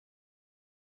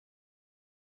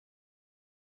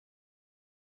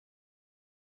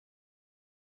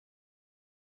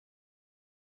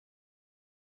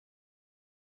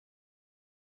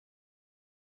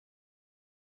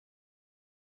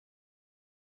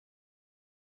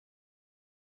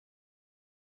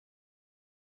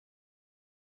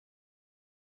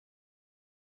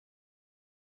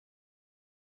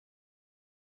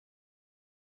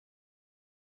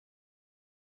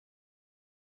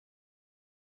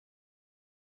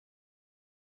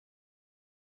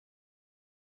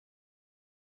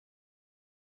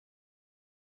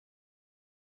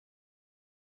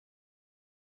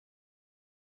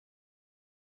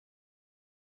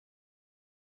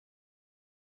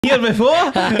year before.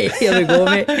 Aye, here we go,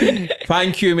 mate.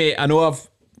 Thank you, mate. I know I've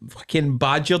fucking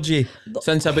badgered you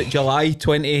since about July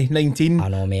 2019. I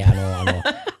know, mate.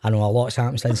 I know a lot's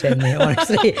happened since then, mate,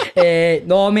 honestly.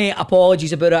 No, mate,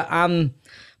 apologies about it. I'm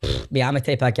the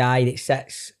type of guy that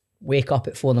sits, wake up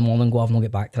at 4 a.m, go, I've not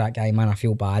get back to that guy, man. I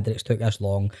feel bad that it's took this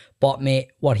long. But,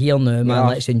 mate, we're here now, man.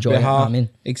 Let's enjoy it, you know what I mean?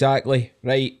 Exactly.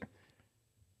 Right.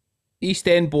 East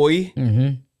End boy.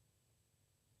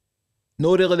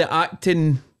 Not really the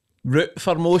acting route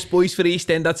for most boys for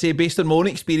East End, I'd say, based on my own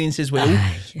experience as well.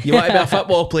 You want to be a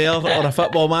football player or a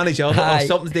football manager or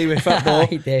something to do with football.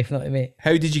 Definitely, mate.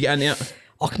 How did you get into it?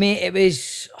 Oh, mate, it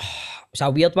was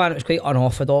a weird one. It was quite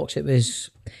unorthodox.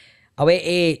 I went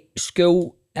to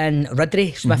school in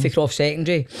Ridley, Smithy Croft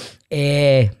Secondary.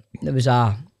 There was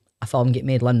a film get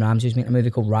made. Lynn Ramsey was making a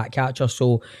movie called Ratcatcher,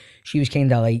 so she was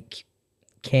kind of like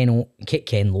Ken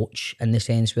Loach in the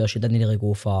sense where she didn't really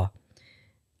go for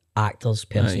actors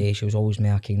per se. She was always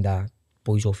more kind of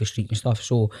boys off the street and stuff.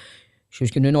 So she was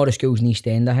going to all the schools in East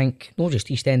End, I think. Not just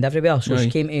East End, everywhere. So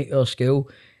she came to our school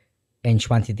and she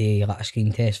wanted to do like a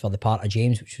screen test for the part of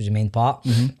James, which was the main part.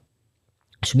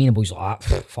 So me and the boys were like,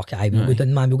 fuck it, we'll go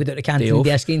down, man. We'll go down to the canteen and do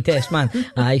a screen test, man.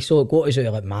 So it got us out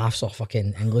of like maths or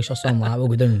fucking English or something like that. We'll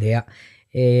go down and do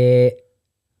it.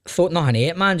 Thought nothing of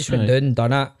it, man. Just went down,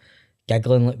 done it.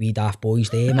 Giggling like we daft boys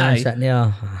day, man, sitting there,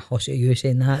 what's it you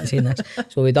saying that, saying this.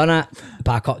 So we done it,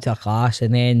 back up to our class,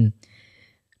 and then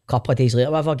a couple of days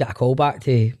later, whatever, get a call back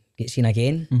to get seen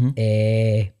again.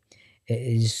 It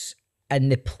is in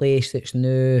the place that's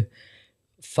now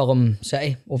Film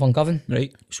City over in Govan.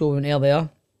 Right. So we went there.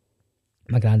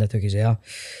 My granddad took us there.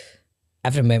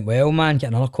 Everything went well, man. Get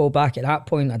another call back. At that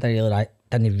point, I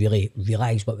didn't really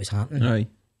realise what was happening. Right.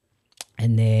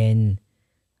 And then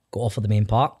got offered the main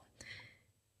part.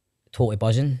 Totally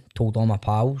buzzing. Told all my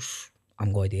pals,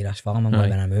 I'm going to do this film. I'm going to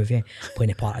be in a movie. Playing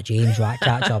the part of James,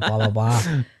 Ratcatcher, blah, blah, blah.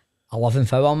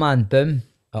 11th hour, man. Boom.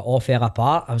 It all fell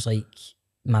apart. I was like,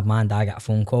 my man and dad got a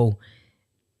phone call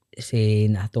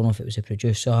saying, I don't know if it was a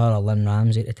producer or Lynn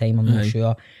Ramsey at the time, I'm not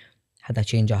sure, had a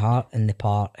change of heart, and the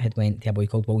part had went to a boy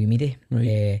called William Eady,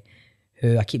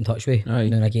 who I keep in touch with now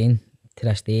and again to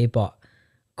this day. But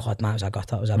God, man, it was a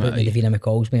gutter. It was about me Davina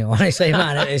McCall's, mate, honestly,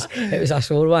 man. It was a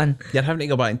sore one. You're having to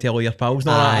go back and tell all your pals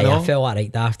now. I felt like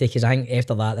right dafty, because I think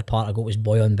after that the part I got was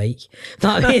boy on bike. You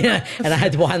know what I mean? And I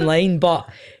had one line. But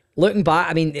looking back,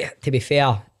 I mean, to be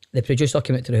fair, the producer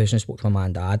came out to the house and spoke to my man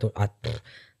and dad. I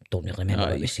don't really remember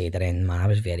what we said then, man. I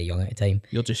was very young at the time.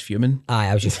 You're just fuming.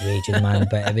 I was just raging, man.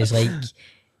 But it was like,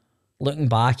 looking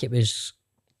back, it was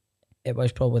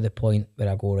probably the point where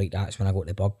I go, right, that's when I got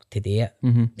the bug to do it,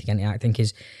 to get into acting,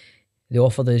 because they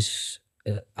offered us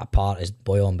a part as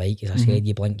boy on bike. As I said,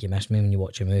 you blink, you miss me when you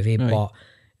watch a movie, but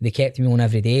they kept me on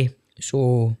every day.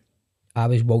 So I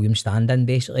was William stand-in,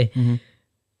 basically.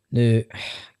 Now,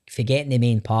 forgetting the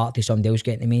main part to somebody else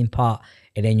getting the main part,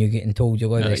 and then you're getting told you're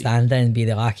going to stand in and be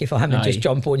the lackey for him and just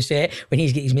jump on set when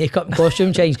he's got his makeup and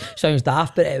costume change. Sounds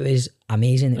daft, but it was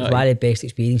amazing. It was one of the best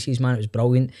experiences, man. It was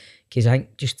brilliant, because I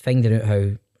think just finding out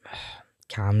how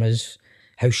cameras,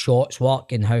 how shots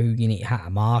work, and how you need to hit a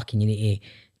mark, and you need to,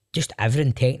 just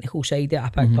everything technical side that I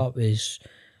picked up was,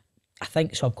 I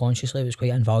think subconsciously it was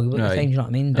quite invaluable at the time, you know what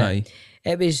I mean? But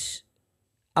it was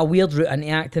a weird route into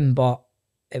acting, but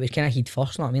it was kind of head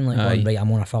first, you know what I mean? Like, going, right,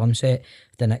 I'm on a film set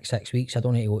for the next 6 weeks. I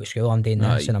don't need to go to school. I'm doing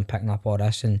this, and I'm picking up all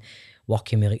this, and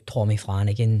working with like Tommy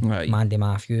Flanagan, Mandy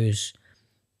Matthews.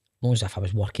 Not as if I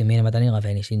was working with him. I didn't have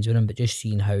any scenes with him, but just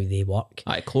seeing how they work.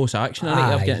 Close action, I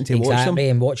think, of getting to watch them. Exactly,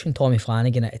 and watching Tommy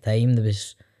Flanagan at the time, there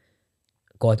was,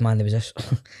 God, man, there was this,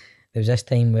 there was this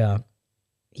time where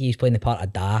he was playing the part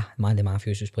of Da, Mandy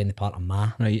Matthews was playing the part of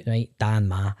Ma, right? Da and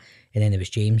Ma, and then there was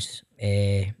James,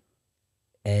 and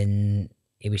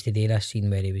he was to do this scene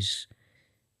where he was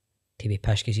to be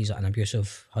pissed because he's like an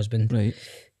abusive husband,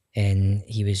 and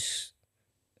he was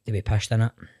to be pissed in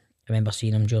it. I remember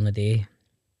seeing him during the day,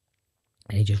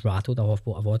 and he just rattled a half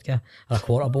bottle of vodka, or a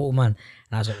quarter bottle, man.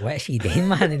 And I was like, what is he doing,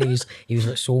 man? And he was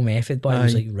like so method, but he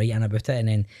was like writing about it. And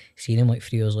then seeing him like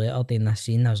 3 years later doing this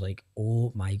scene, I was like,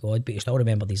 oh my God. But you still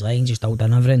remember these lines, you still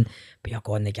done everything. But you're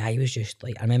going, the guy was just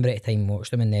like, I remember at the time I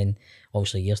watched him, and then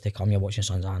obviously years to come you're watching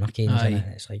Sons of Anarchy, and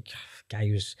it's like,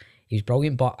 he was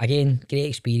brilliant. But again, great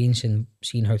experience, and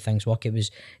seeing how things work, it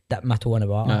was dipping my toe in the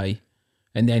water.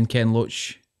 And then Ken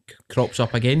Loach crops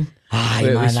up again.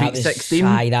 Man, Sweet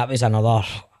 16. That was another.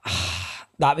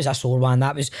 That was a sore one.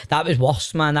 That was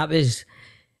worse, man. That was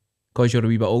because you're a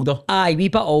wee bit older. A wee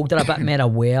bit older, a bit more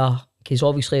aware. Because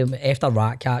obviously after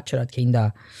Ratcatcher, I'd kind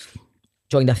of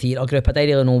joined a theatre group. I didn't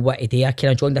really know what to do. I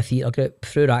kind of joined a theatre group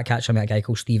through Ratcatcher. I met a guy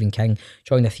called Stephen King.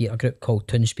 Joined a theatre group called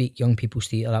Toonspeak, Young People's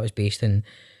Theatre. That was based in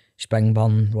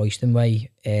Springburn, Royston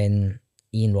Way. And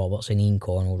Ian Robertson, Ian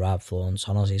Connell, Rab Florence,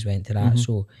 Hunners went to that.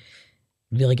 So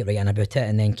really get right in about it.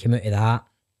 And then came out of that,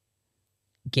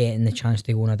 getting the chance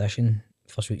to go on audition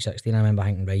for Sweet 16. I remember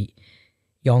thinking, right,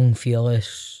 young,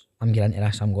 fearless, I'm getting into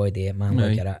this, I'm going to do it, man, I'm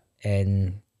going to get it.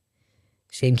 And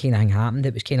same kind of thing happened.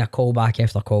 It was kind of callback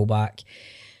after callback.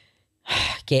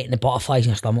 Getting the butterflies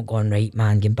in your stomach going, right,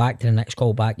 man, getting back to the next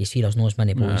callback. You see there's not as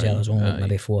many boys there, there's only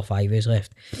maybe 4 or 5 years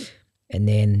left. And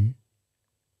then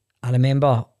I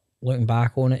remember looking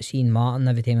back on it, seeing Martin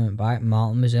every time I went back,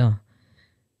 Martin was there.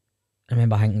 I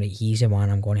remember thinking, right, he's the one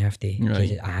I'm going to have to,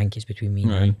 because I think it's between me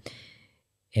and him.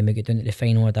 And we got down to the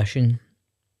final audition,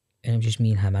 and it was just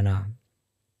me and him in a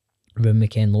room with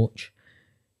Ken Loach.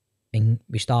 And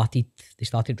they started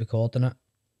recording it,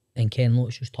 and Ken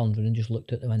Loach just turned around and just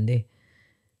looked out the window.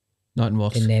 Nothing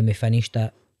worse. And then we finished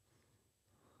it.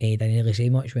 He didn't really say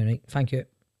much. We went, right, thank you.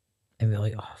 And we were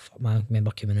like, oh, fuck, man, I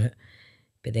remember coming out.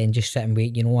 But then just sit and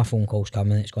wait, you know, a phone call's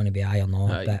coming, it's going to be aye or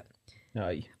not. But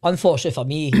unfortunately for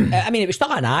me, I mean, it was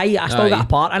still an aye. I still got a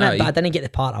part in it, but I didn't get the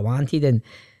part I wanted. And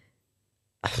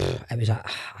it was, I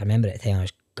remember at the time I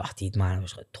was gutted, man. I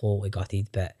was like totally gutted,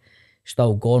 but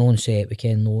still going on set with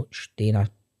Ken Loach, it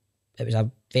was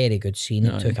a very good scene.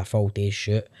 It took a full day's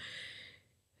shoot.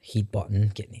 Heat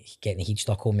button, getting the heat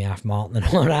stuck on me half Martin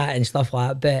and all that and stuff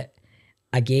like that. But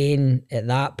again, at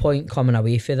that point, coming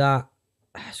away from that,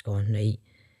 I was going, right,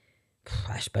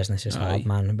 this business is hard,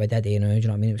 man. But I did, you know what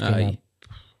I mean? It was kind of,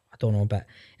 I don't know, but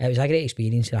it was a great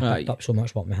experience. And I picked up so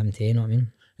much work with him too, you know what I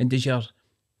mean? And does your,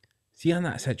 see in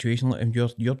that situation, like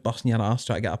if you're busting your ass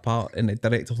trying to get a part and the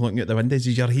director's looking out the windows,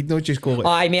 does your head not just go like,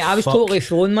 aye, mate, I was totally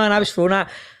thrown, man. I was thrown at.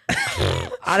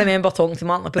 I remember talking to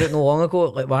Martin about it not long ago,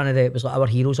 like one of the, it was like our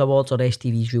Heroes Awards or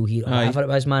STV's Real Hero, whatever it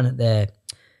was, man, at the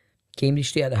Cambridge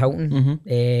Street at the Hilton,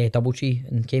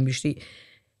 Doubletree in Cambridge Street.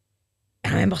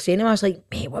 And I remember saying to him, I was like,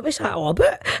 mate, what was that all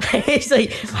about? He's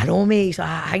like, I know, mate. He's like,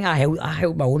 I think I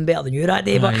held my own better than you that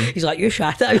day. But he's like, you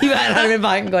shat at me. And I remember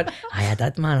thinking, going, I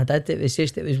did, man, I did.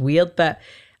 It was weird. But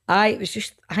it was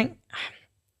just, I think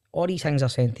all these things are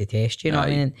sent to test, you know what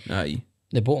I mean?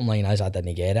 The bottom line is I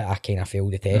didn't get it. I kind of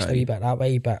failed the test a wee bit that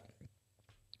way. But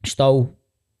still,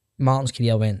 Martin's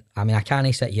career went, I mean, I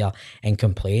can't sit here and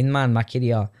complain, man. My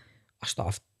career,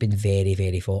 I've been very,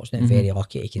 very fortunate, very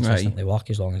lucky to consistently work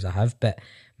as long as I have. But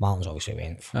Martin's obviously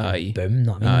went boom, you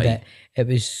know what I mean? But it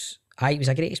was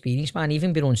a great experience, man.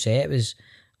 Even being on set, it was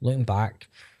looking back,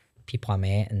 people I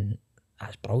met, and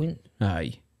that's brilliant.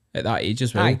 At that age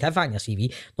as well. To have that on your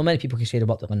CV. Not many people can say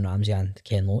about Lynn Ramsey and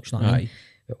Ken Loach, you know what I mean?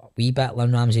 A wee bit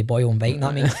Lynn Ramsey, boy on bike, you know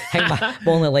what I mean? I think my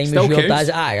only line was your dad's,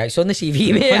 it's on the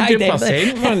CV, mate.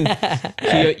 100%, man.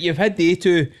 So you've had day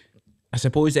two. I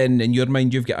suppose then in your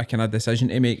mind you've got a kind of decision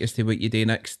to make as to what you do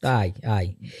next.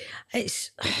 Aye.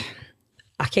 It's,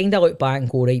 I kind of look back and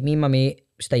go, right, me and my mate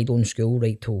stayed on school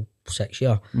right till 6th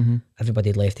year. Everybody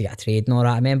had left to get a trade and all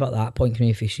that. I remember at that point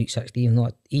coming for Sweet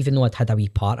 16, even though I'd had a wee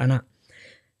part in it,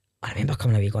 I remember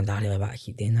coming away going, I really want to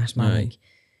keep doing this, man.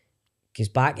 Because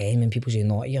back then when people say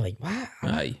naughty, you're like, what?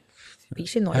 What you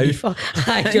say naughty for? Do you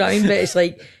know what I mean? But it's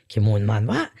like, come on, man,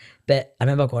 what? But I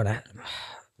remember going,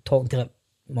 talking to like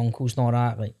my uncles and all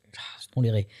that, like, it's not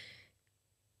really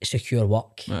secure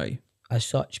work as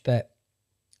such, but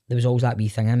there was always that wee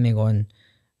thing in me going,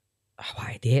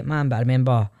 why do it, man? But I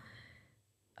remember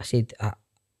I said at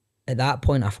that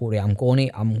point I thought, right, I'm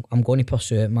going to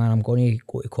pursue it, man. I'm going to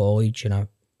go to college, and I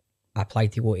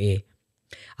applied to go to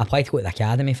the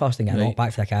academy first and get knocked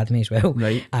back for the academy as well.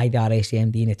 I had the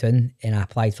RSCMD in the Toon, and I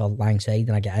applied for Langside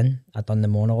and I get in. I'd done the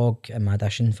monologue in my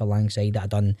audition for Langside that I'd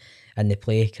done in the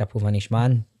play Crippled Vanished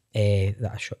Man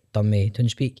that I done with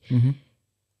Toonspeak.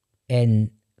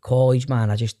 In college, man,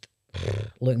 I just,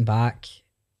 looking back,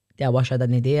 I wish I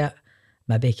didn't do it.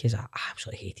 Maybe because I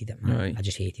absolutely hated it, man. I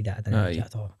just hated it. I didn't like it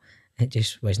at all. It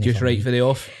just wasn't just right for the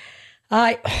off.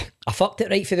 I fucked it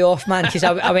right for the off, man, because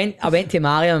I went to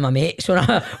Mali with my mates on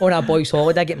a boys'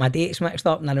 holiday. I get my dates mixed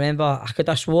up, and I remember I could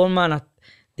have sworn, man,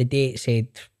 the date said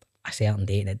a certain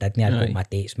date and it didn't. I got my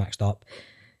dates mixed up.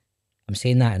 I'm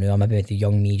saying that now, maybe the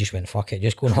young me just went, fuck it,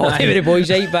 just going on holiday with the boys,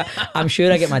 right? But I'm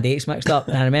sure I get my dates mixed up.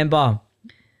 And I remember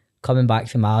coming back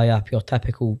from Mali, a pure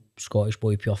typical Scottish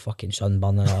boy, pure fucking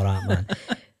sunburn and all that, man.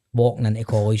 Walking into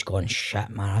college going, shit,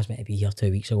 man, I was meant to be here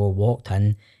 2 weeks ago. Walked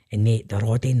in, and mate, they're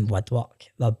all doing woodwork.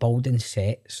 They're building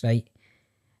sets, right?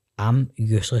 I'm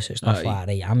useless at stuff like that,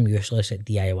 right? I'm useless at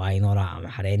DIY and all that. I'm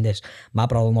horrendous. My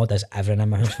brother-in-law does everything in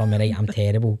my house for me, right? I'm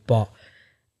terrible. But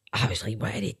I was like,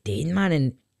 what are they doing, man?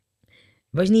 And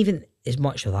wasn't even as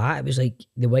much of that. It was like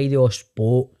the way they all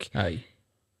spoke. Aye.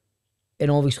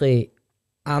 And obviously,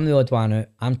 I'm the odd one out.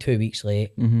 I'm 2 weeks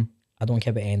late. Mm-hmm. I don't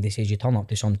care about anything. They says you turn up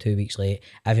to some 2 weeks late.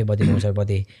 Everybody knows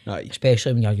everybody. Aye.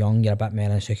 Especially when you're young, you're a bit more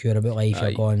insecure about life. Aye.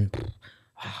 You're going,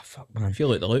 fuck, man. Feel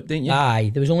like the loop, didn't you?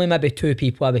 Aye. There was only maybe 2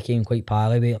 people I became quite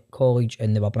pally with at college,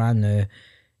 and they were brand new.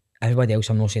 Everybody else,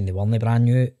 I'm not saying they weren't brand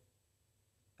new.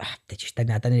 They just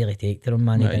didn't. I didn't really take to them,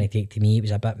 man. They didn't take to me. It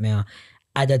was a bit more.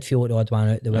 I did feel like the odd one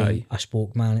out the way I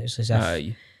spoke, man. It was as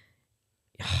if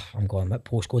I'm going, what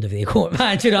postcode have they got,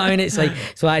 man? Do you know what I mean? It's like,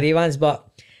 so I do ones, but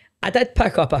I did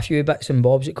pick up a few bits and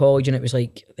bobs at college, and it was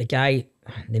like the guy,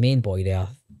 the main boy there,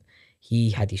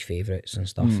 he had his favourites and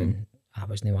stuff, and I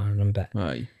wasn't one of them, but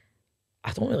I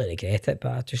don't really regret it,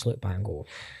 but I just look back and go,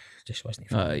 just wasn't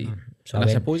fun. So and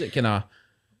I suppose it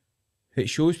it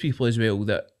shows people as well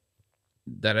that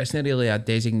there isn't really a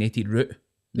designated route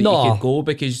that you could go,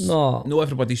 because not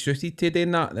everybody's suited to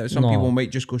doing that. Some people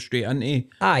might just go straight into.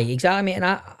 Aye, exactly, mate. And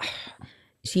I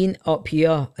seen up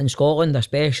here in Scotland,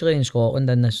 especially in Scotland,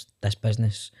 in this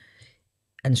business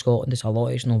in Scotland, it's a lot.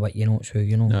 It's not what you know, it's who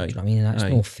you know. Do you know what I mean? And that's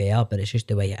no fair, but it's just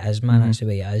the way it is, man. That's the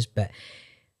way it is. But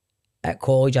at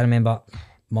college, I remember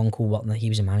my uncle working. He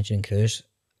was a manager in Cruise.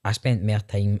 I spent more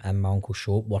time in my uncle's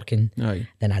shop working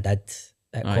than I did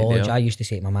at college. I used to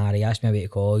say to my mum, he asked me about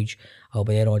college, I'll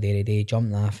be there all day every day,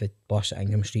 jumping off the bus at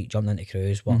Ingham Street, jumping into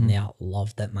Cruise, working there,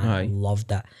 loved it, man,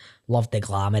 loved it. Loved the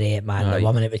glamour of it, man, the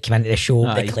woman that would come into the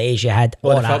show, the clays you had,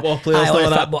 all the football players, all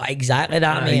that. Football, exactly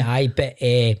that, mate, but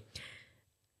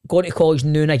going to college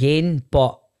noon again,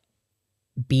 but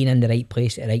being in the right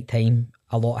place at the right time,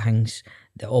 a lot of things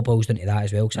that all boils down to that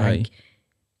as well, because I think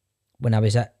when I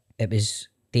was it was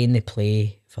doing the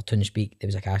play for Toonspeak, there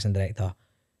was a casting director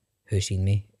who seen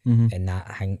me, and that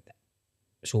I think,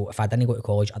 so if I didn't go to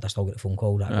college, I'd have still got a phone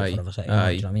call that I go for River City. Do you know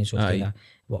what I mean? So it kind of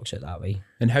works out that way.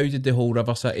 And how did the whole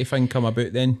River City thing come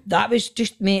about then? That was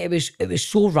just, mate, it was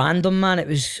so random, man. It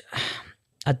was,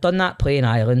 I'd done that play in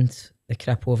Ireland, the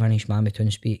cripple Finnish man with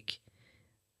Toonspeak,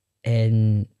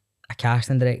 and a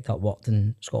casting director that worked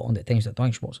in Scotland at times, that don't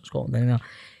think she works in Scotland anymore,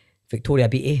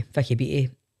 Vicky Beattie,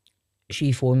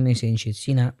 she phoned me saying she'd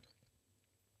seen it.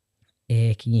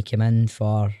 Can you come in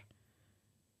for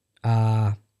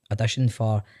audition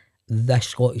for this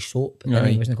Scottish soap? And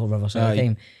it wasn't called River City at the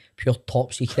time. Pure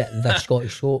top secret, this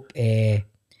Scottish soap. I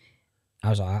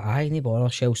was like, aye, no bother,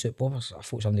 shell soup. I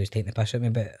thought somebody was taking the piss at me,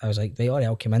 but I was like, right, alright,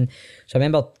 I'll come in. So I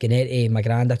remember getting into, my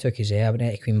granda took us there, I went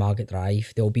into Queen Margaret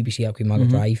Drive, the old BBC at Queen Margaret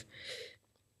Drive.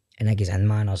 And I goes in,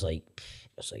 man, I was like,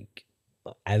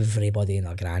 everybody in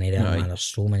their granny there, man. There's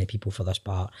so many people for this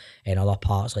part, and other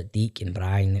parts like Deke and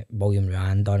Brian, William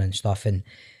Ruan done and stuff, and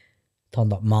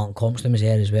turned up Martin Compton was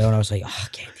there as well, and I was like, oh,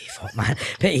 get the fuck, man.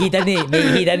 But he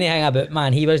didn't hang about,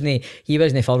 man. He wasn't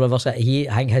for River City.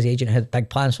 I think his agent had big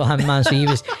plans for him, man. So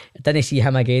didn't see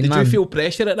him again, man. Did you feel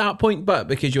pressure at that point, but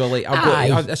because you were like,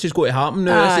 this is going to happen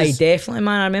now? Aye, definitely,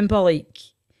 man. I remember like,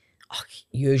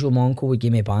 usual my uncle would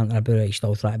give me banter about it. He's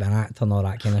still trying to be an actor and all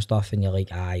that kind of stuff, and you're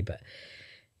like, aye, but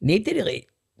nobody really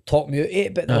talk me out of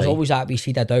it, but there's always that wee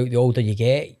seed of doubt. The older you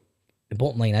get, the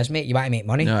bottom line is, mate, you want to make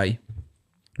money. Aye.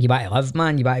 You want to live,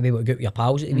 man. You want to be able to go out with your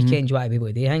pals at the weekend. You want to be able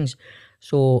to do things.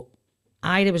 So,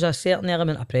 there was a certain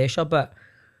element of pressure, but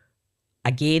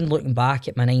again, looking back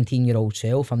at my 19-year-old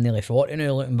self, I'm nearly 40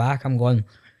 now, looking back, I'm going,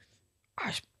 I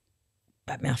was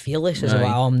a bit more fearless as what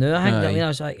I am now. I think, I mean, I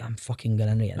was like, I'm fucking going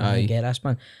into it and I get this,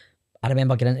 man. I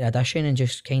remember getting into the audition and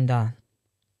just kind of,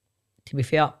 to be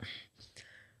fair,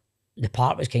 the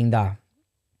part was kind of,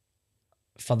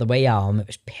 for the way I am, it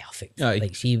was perfect.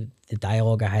 Like, see the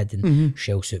dialogue I had and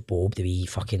Shell Suit Bob, the wee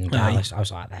fucking guy. I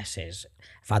was like, this is,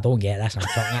 if I don't get this, I'm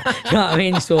fucking it. You know what I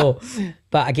mean? So,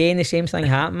 but again, the same thing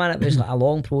happened, man. It was like a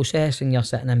long process, and you're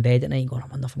sitting in bed at night going, I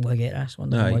wonder if I'm going to get this. I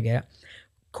wonder if I'm going to get it.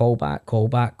 Call back.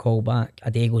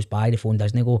 A day goes by, the phone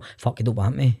doesn't go, fuck, you don't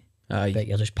want me. But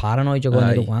you're just paranoid, you're going,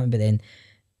 you don't want me. But then,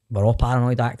 we're all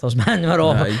paranoid actors, man. We're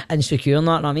all insecure and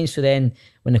that, you know what I mean? So then,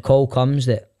 when the call comes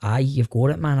that, you've got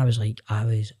it, man, I was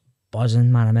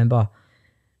buzzing, man. I remember,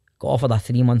 got offered a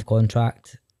 3-month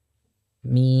contract.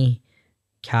 Me,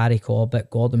 Carrie Corbett,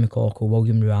 Gordon McCorkle,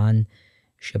 William Ruan,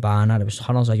 Shabana, there was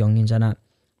hundreds of youngins in it.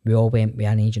 We all went with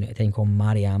an agent at the time called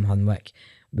Mariam Hunwick.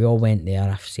 We all went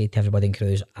there. I said to everybody in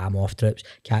Cruise, I'm off trips,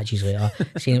 catch you later.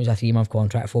 Seeing it was a 3-month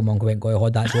contract, 4 months went, go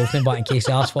ahead, that's open, but in case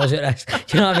the arse falls out this.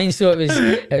 Do you know what I mean? So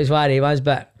it was what it was.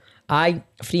 But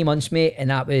 3 months, mate,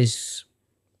 and that was,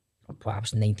 I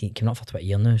was 19, coming up for 20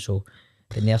 years now, so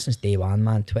been there since day one,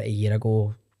 man. 20 years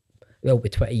ago, well, it'll be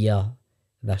 20 year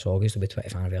this August, it'll be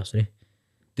 20th anniversary.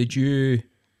 Did you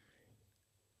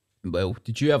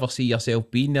ever see yourself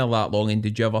being there that long, and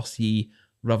did you ever see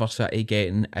River City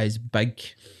getting as big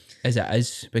as it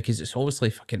is, because it's obviously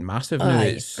fucking massive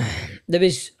now. There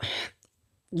was,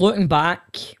 looking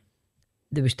back,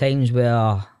 there was times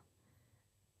where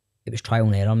it was trial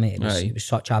and error, mate. It was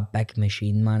such a big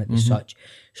machine, man. It was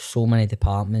so many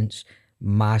departments,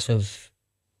 massive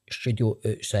studio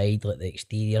outside, like the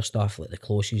exterior stuff, like the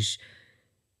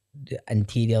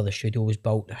interior of the studio was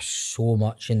built. There's so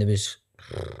much, and there was,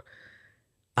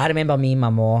 I remember me and my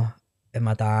mum and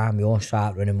my dad, we all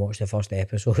sat around and watched the first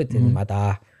episode, and my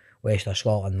dad, West of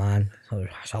Scotland, man,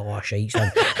 that's a lot of shite,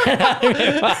 son.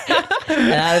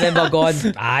 And I remember going,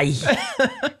 aye,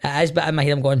 it is, but in my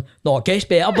head I'm going, no, it gets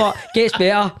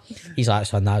better. He's like,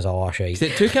 son, that's a lot of shite.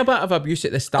 It took a bit of abuse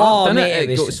at the start, didn't it?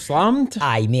 It got slammed.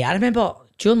 Aye, mate, I remember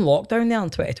during lockdown there in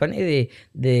 2020,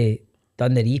 they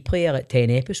done the replay at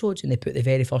 10 episodes, and they put the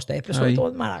very first episode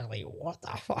on, man. I was like, what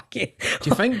the fuck? Do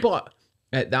you think, but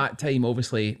at that time,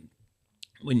 obviously,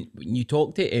 when you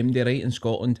talk to MD right in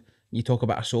Scotland, you talk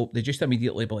about a soap, they just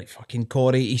immediately be like, fucking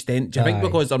Corrie, EastEnd. Do you think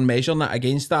because they're measuring it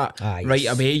against that right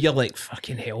away, you're like,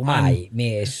 fucking hell, man? Aye,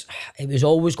 mate, it was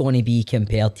always going to be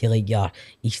compared to like your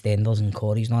EastEnders and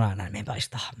Corries and all that. And I remember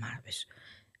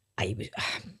it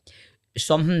was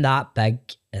something that big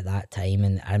at that time.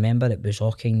 And I remember it was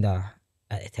all kind of,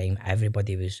 at the time,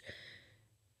 everybody was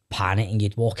panicking.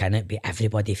 You'd walk in, it'd be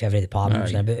everybody for every department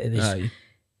was about it.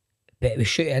 But it was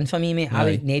shooting in for me, mate.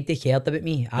 Nobody cared about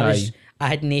me. I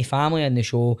had no family on the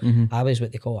show. I was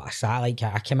what they call a satellite.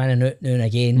 I came in and out now and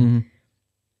again.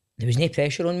 There was no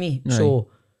pressure on me.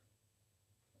 So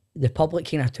the public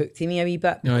kind of took to me a wee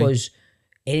bit, because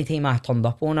anytime I turned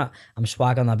up on it, I'm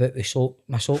swaggering about with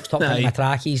my socks tucked in my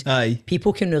trackies.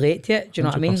 People can relate to it. Do you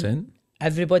know 100%. What I mean?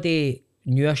 Everybody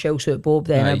knew a shell suit Bob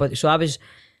then. So I was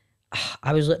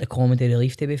like the comedy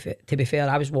relief, to be fair.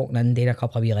 I was walking in, doing a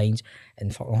couple of wee lines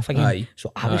and fucking off again.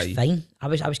 So I was fine. I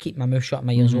was keeping my mouth shut and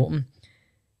my ears open.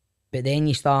 But then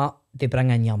they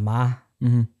bring in your ma.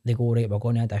 They go, right, we're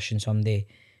going to audition someday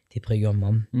to play your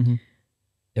mum.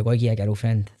 They're going to give you a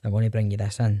girlfriend. They're going to bring you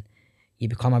this in. You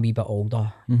become a wee bit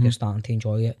older. You're starting to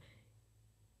enjoy it.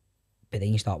 But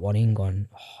then you start worrying, going,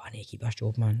 oh, I need to keep this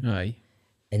job, man.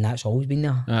 And that's always been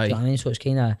there. Do you know what I mean? So it's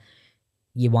kind of,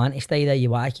 you want to stay there, you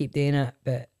want to keep doing it,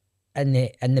 but in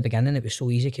the beginning it was so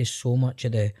easy, because so much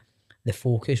of the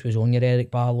focus was on your Eric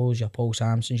Barlows, your Paul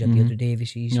Sampsons, your Deirdre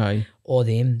Davises, all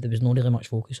them. There was not really much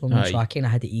focus on them, so I kind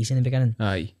of had it easy in the beginning.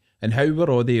 And how were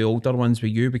all the older ones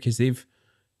with you? Because they've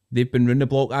been round the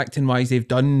block acting wise, they've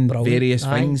done various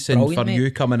things, and for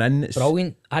you coming in, it's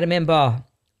brilliant. I remember,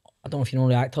 I don't know if you know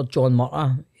the actor John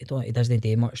Murtagh. He doesn't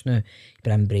do much now. He's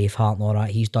been in Braveheart and all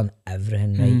that. He's done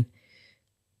everything right.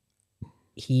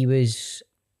 He was,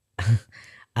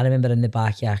 I remember in the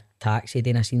back of a taxi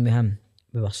doing a scene with him.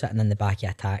 We were sitting in the back of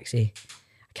a taxi.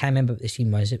 I can't remember what the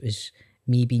scene was. It was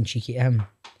me being cheeky to him,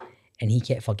 and he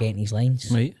kept forgetting his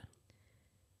lines. And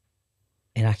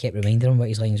I kept reminding him what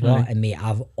his lines were. And mate,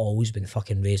 I've always been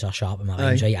fucking razor sharp in my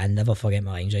lines, right? I never forget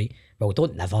my lines, right? Well,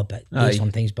 don't never, but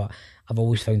sometimes. But I've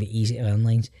always found it easy to learn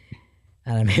lines.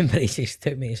 And I remember he just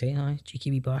took me to say, "Oh,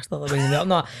 cheeky wee bastard." But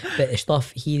the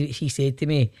stuff he said to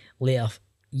me later,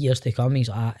 years to come, he's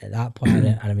like, at that point,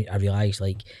 I realised,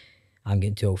 like, I'm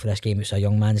getting too old for this game. It's a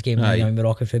young man's game. And we're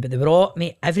rocking through. But they were all,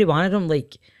 mate, every one of them,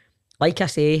 like I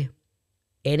say,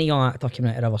 any young actor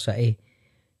coming out of River City,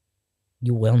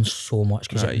 you learn so much,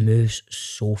 because it moves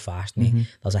so fast, mate.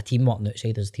 There's a team working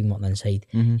outside, there's a team working inside.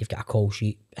 You've got a call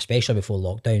sheet, especially before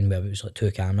lockdown, where it was like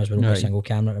 2 cameras. We're only a single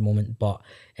camera at the moment, but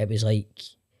it was like,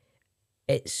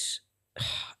 it's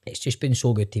just been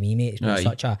so good to me, mate. It's been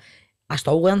such a, I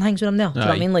still learn things when I'm there. Do you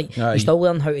know what I mean? Like, you still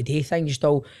learn how to do things.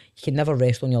 You can never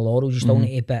rest on your laurels. You still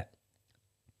need to, but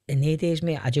in the days,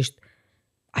 mate, I just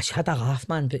had a laugh,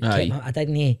 man, but I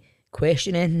didn't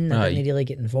question anything. I didn't really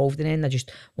get involved in anything. I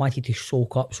just wanted to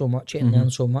soak up so much and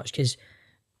learn so much, because,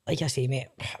 like I say, mate,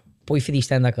 boy for the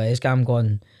East End of Glasgow, I'm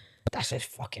going, this is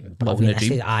fucking brilliant.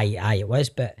 It was,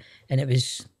 and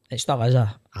it still is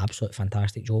a absolute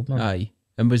fantastic job, man.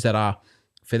 And was there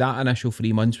for that initial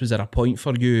 3 months, was there a point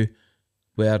for you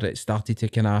where it started to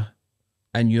kind of,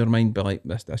 in your mind, be like,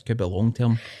 this could be long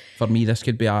term for me, this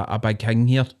could be a big thing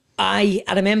here? I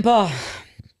remember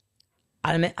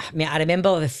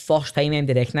the first time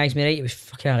MD recognised me, right? It was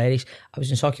fucking hilarious. I was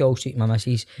in Sauchiehall Street with my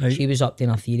missus. She was up doing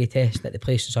a theory test at the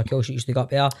place in Sauchiehall Street used to go up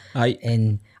there.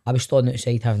 And I was standing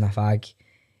outside having a fag.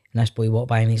 And this boy walked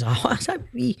by and he's like, oh, that's a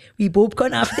wee Bob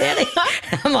cunt after there.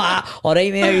 I'm like, all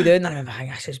right, mate, how you doing? And I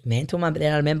remember, this is mental, man. But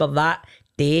then I remember that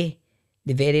day,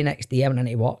 the very next day, I went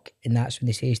into work, and that's when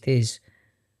they says to us,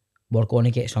 we're going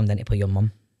to get something to play your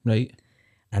mum. Right.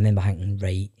 I remember thinking,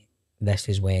 right, this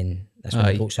is when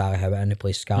we broke Sally Howard in, who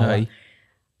plays Scarlett.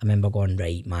 remember going,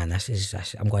 right, man, this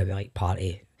I'm going to be like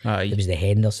party. Aye. There was the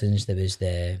Hendersons, there was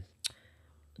the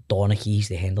Donakeys,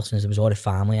 the Hendersons, there was all the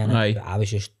family in it. Aye. But I was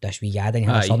just this wee guy, I didn't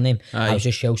have a surname. I was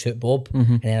just Shell Suit Bob,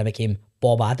 and then I became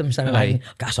Bob Adams, and I went,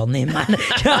 got a surname, man. You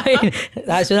know what I mean?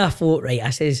 That's when I thought, right, I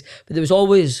says, but there was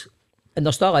always, and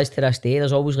there still is to this day,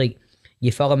 there's always like,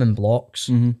 you fill them in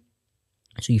blocks.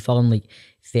 So you fill in like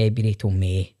February till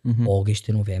May, August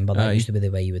to November. That used to be the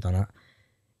way you would done it.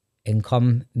 And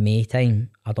come May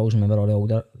time, I'd always remember all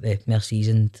the more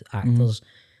seasoned actors,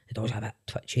 they'd always have a bit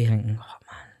twitchy, thinking, oh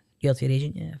man, you're the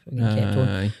agent, yeah, kept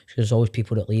on. So there's always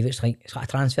people that leave. It's like a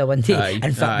transfer window.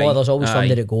 In football, there's always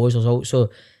somebody that goes.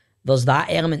 So there's that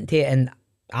element to it, and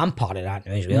I'm part of that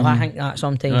now as well. I think that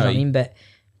sometimes, I mean, but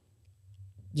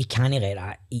you can't let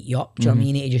that eat you up. Do you know what I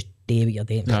mean? You need to just do what you're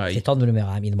doing. If they turned around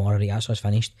at me tomorrow, right, that's what's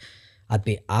finished, I'd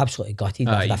be absolutely gutted.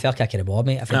 If I felt kick of the ball,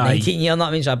 mate. If it's 19 years,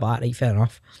 that means I'd be like, right, fair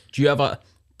enough. Do you ever,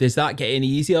 does that get any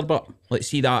easier? But let's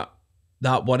see that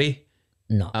worry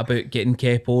about getting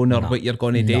kept on or what you're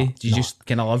going to do. Do you just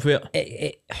kind of live with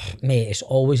it? Mate, it's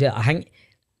always it. I think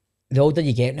the older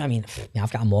you get, I mean,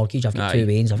 I've got a mortgage, I've got two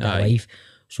wains, I've got a wife.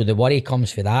 So the worry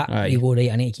comes for that. You go,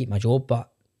 right, I need to keep my job, but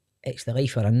it's the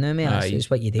life we're in now, mate. It's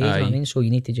what you do, you know what I mean? So you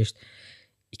need to just,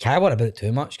 you can't worry about it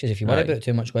too much, because if you worry about it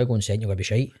too much, you're going to go and send, you're going to be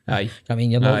shite. You know what I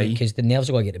mean? You're not, because the nerves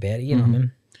are going to get the better of you, you know what I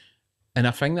mean? And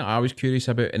a thing that I was curious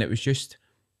about, and it was just,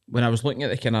 when I was looking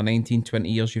at the kind of 19, 20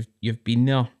 years you've been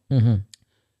there,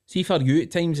 see for you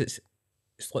at times it's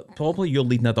like probably you're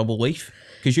leading a double life,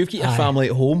 because you've got your family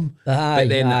at home, but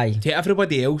then to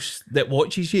everybody else that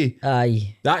watches you,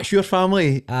 that's your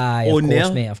family of course,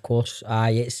 there. Mate, of course.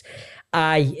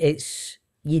 It's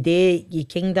you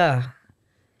kind of,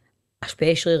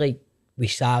 especially like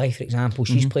with Sally, for example,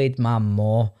 she's played my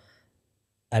ma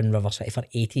in River City for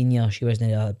 18 years. She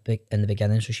wasn't there in the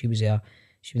beginning, so she was there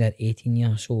 18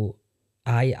 years. So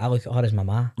I look at her as my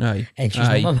ma, and she's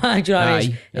not my ma. Do you know what I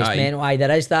mean? It's mental.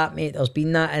 There is that, mate. There's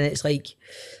been that, and it's like,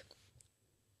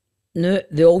 no,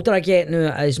 the older I get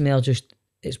now, it is more just,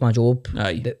 it's my job.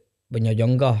 But when you're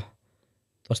younger,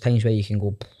 there's times where you can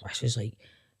go, this is like,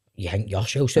 you think you're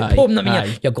Shell Suit Bob, I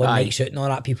mean, you're going night suit and all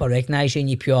that, people recognising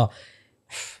you pure.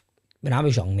 When I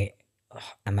was young, mate,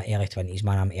 in my early 20s,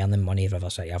 man, I'm earning money in River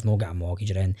City, I've not got a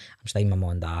mortgage or anything, I'm staying with my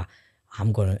mum and dad,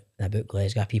 I'm going about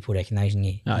Glasgow, people recognising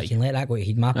you. You can let that go to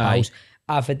heed. My pals,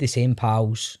 I've had the same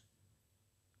pals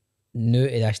new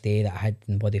to this day that I had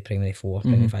in bloody primary 4,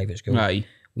 primary 5 at school.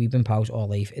 We've been pals all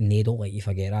life, and they don't let you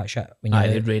forget that shit. When you're out.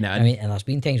 I mean, and there's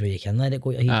been times where you can let it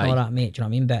go to heed and all that, mate, do you know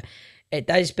what I mean? But it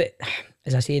does, but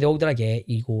as I say, the older I get,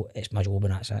 you go, it's my job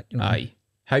and that's it. You know what I mean?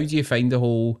 How do you find the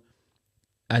whole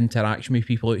interaction with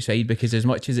people outside? Because as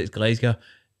much as it's Glasgow,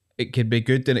 it could be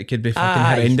good and it could be fucking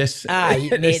horrendous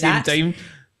at the same time.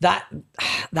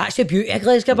 That's the beauty of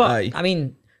Glasgow, but I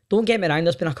mean, don't get me wrong,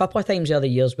 there's been a couple of times the other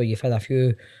years where you've had a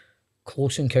few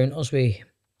close encounters with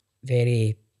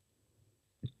very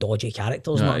dodgy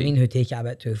characters, you know what I mean, who take it a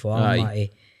bit too far and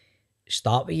like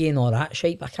start with you and all that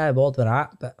shit. I can't board with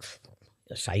that, but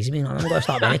the size of me, I'm going to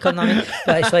start with any cunt, I mean.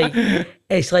 But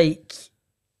it's like,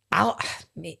 I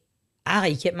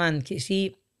like it, man.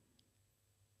 See,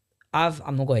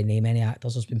 I'm not going to name any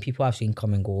actors. There's been people I've seen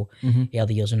come and go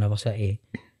early years in River City.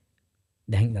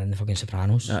 They think they're in the fucking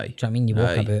Sopranos. Do you know what I mean? You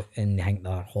walk about and they think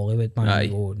they're Hollywood, man. And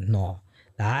you go, no,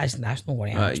 that's not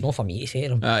going to happen. It's not for me to say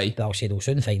to them. But I'll say they'll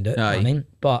soon find out. You know what I mean?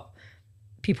 But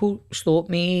people stop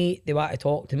me. They want to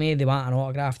talk to me. They want an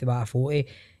autograph. They want a photo.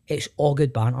 It's all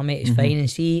good banter, mate. It's fine. And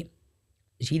see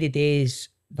the days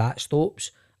that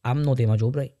stops, I'm not doing my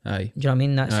job right. Do you know what I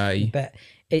mean? That's but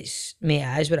it's, mate,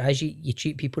 it is what it is. You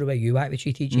treat people the way you want to be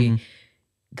treated.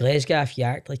 Glasgow, if you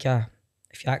act like a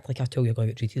tool, you're going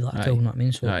to get treated like a tool, you know what I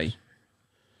mean? So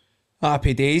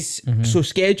happy days. So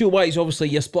schedule wise, obviously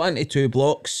you're split into 2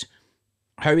 blocks.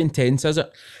 How intense is it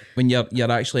when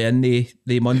you're actually in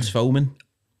the months filming?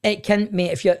 It can,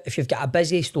 mate, if you've got a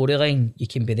busy storyline, you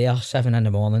can be there 7 in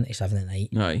the morning to 7 at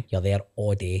night. You're there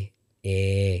all day.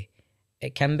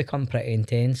 It can become pretty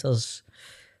intense. There's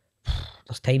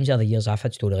times the other years I've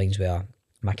had storylines where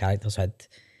my character's had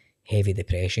heavy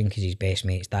depression because his best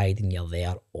mate's died, and you're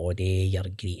there all day, you're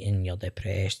greeting, you're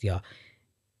depressed,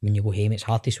 when you go home it's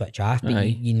hard to switch off, but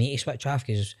you need to switch off,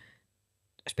 because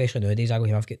especially nowadays, I go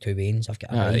home, I've got 2 veins, I've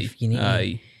got a life, you need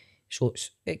to, so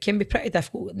it can be pretty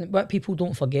difficult. What people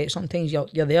don't forget, sometimes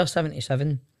you're there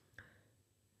 77,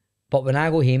 but when I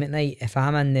go home at night, if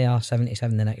I'm in there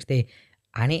 77 the next day,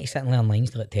 I need to sit and learn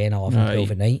lines till at 10, 11,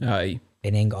 12 at night,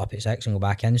 and then get up at 6 and go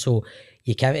back in. So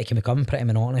it can become pretty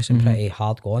monotonous and pretty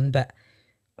hard going. But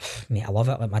Mate, I love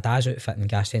it. Like, my dad's outfitting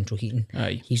gas central heating.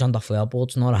 Aye. He's under flare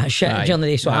boards and all that shit during the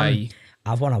day. So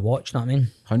I've won a watch, know what I mean?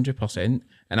 100%.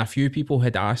 And a few people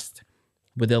had asked,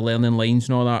 with the learning lines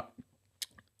and all that,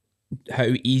 how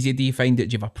easy do you find it?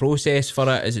 Do you have a process for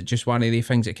it? Is it just one of the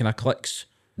things that kind of clicks?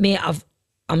 Mate,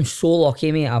 I'm so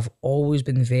lucky, mate. I've always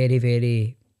been very,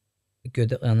 very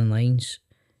good at learning lines.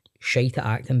 Shite at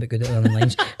acting, but good at learning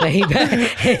lines. Right? But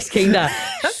it's kind of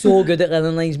so good at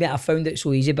learning lines, mate. I found it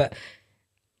so easy. But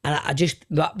I just,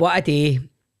 what I do,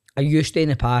 I used to in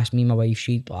the past, me and my wife,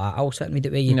 she'd be like, I'll sit and read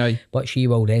it with you. Aye. But she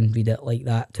will then read it like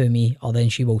that to me, or then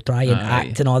she will try and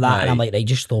act and all that. Aye. And I'm like, right,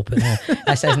 just stop it now.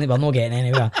 This isn't it, we're not getting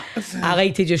anywhere. I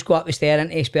like to just go up the stair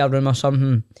into a spare room or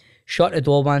something, shut the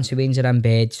door once the Waynes are in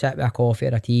bed, sit with a coffee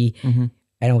or a tea, and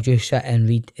I'll just sit and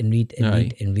read and read and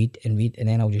read and read and read, and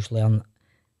then I'll just learn.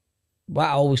 What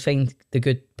I always find the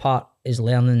good part is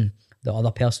learning the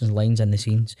other person's lines in the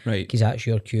scenes, right? Because that's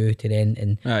your cue to then,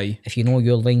 and if you know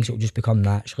your lines, it'll just become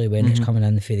naturally when it's coming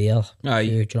in for their cue. Do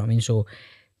you know what I mean? So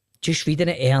just reading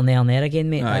it there and there again,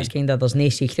 mate. That's kind of, there's no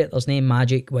secret, there's no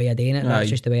magic way of doing it. That's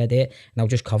just the way I do it, and I'll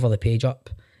just cover the page up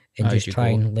and just try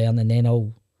and learn, and then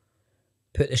I'll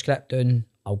put the script down.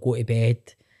 I'll go to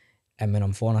bed, and when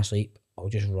I'm falling asleep, I'll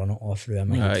just run it off through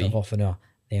my head for half an hour,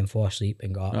 then fall asleep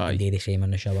and go up and do the same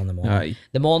in the shower in the morning.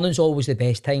 The morning's always the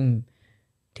best time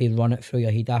to run it through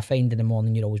your head. I find in the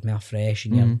morning you're always more fresh,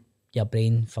 and your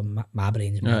brain, for my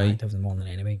brain's more active in the morning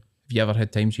anyway. Have you ever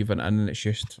had times you've went in and it's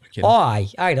just fucking...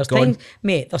 aye, there's times,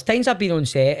 mate, there's times I've been on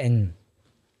set and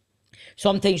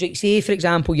sometimes, like, say for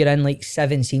example you're in like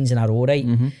 7 scenes in a row, right?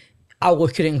 I'll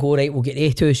look at it and go, right, we'll get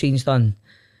the 2 scenes done,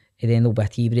 and then there'll be a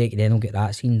tea break, and then we'll get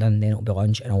that scene done, then it'll be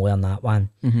lunch, and I'll learn that one.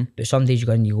 But some days you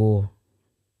go and you go,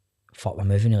 fuck, we're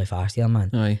moving really fast here, man.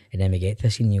 And then we get to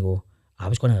the scene and you go, I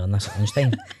was going to learn this at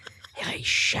lunchtime. You're like,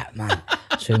 shit, man.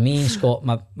 So me and Scott,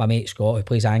 my mate Scott, who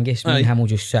plays Angus, me and him will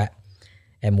just sit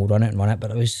and we'll run it.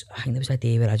 But I think there was a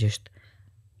day where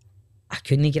I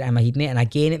couldn't get it in my head, mate. And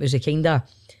again, it was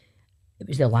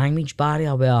the language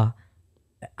barrier where,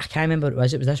 I can't remember what it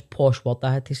was. It was this posh word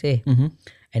I had to say.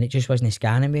 And it just wasn't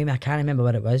scanning with me. I can't remember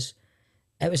what it was.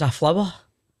 It was a flower.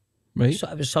 Right. So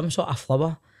it was some sort of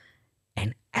flower.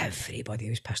 And everybody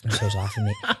was pissing themselves laughing,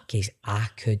 mate, because I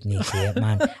couldn't say it,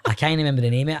 man. I can't remember the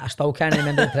name of it. I still can't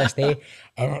remember it to this day.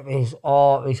 And it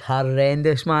was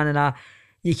horrendous, man. And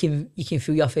you can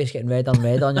feel your face getting redder and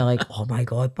redder, and you're like, oh my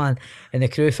God, man. And the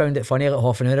crew found it funny like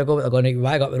half an hour ago, but they're going,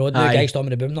 why got the road? The guy storming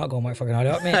the boom, not going, my fucking hurry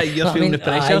up, mate. You're feeling the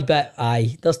pressure.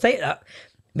 There's that.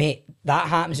 Mate, that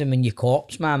happens when you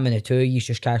cops, man, when the two of you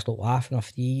just can't stop laughing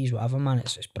off the E's, whatever, man.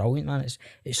 It's brilliant, man.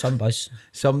 It's some buzz.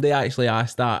 Somebody actually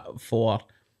asked that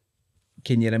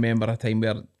can you remember a time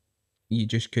where you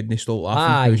just couldn't stop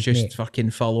laughing? It was just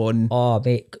fucking full on. Oh,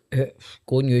 mate,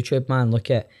 go on YouTube, man,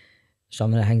 look at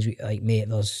some of the things, like, mate,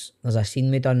 there's a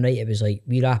scene we done, right? It was like,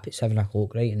 we wrap at 7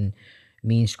 o'clock, right? And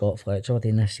me and Scott Fletcher were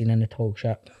doing this scene in the tall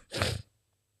ship.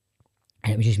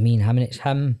 And it was just me and him, and it's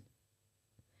him.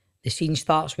 The scene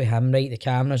starts with him, right? The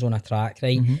camera's on a track,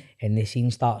 right? And the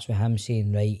scene starts with him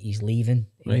saying, right, he's leaving.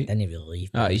 He didn't really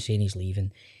leave, but he's saying he's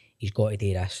leaving. He's got to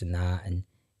do this and that. And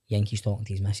Yankee's talking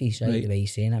to his missus, right? The way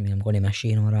he's saying, I mean, I'm going to miss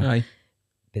you and all that.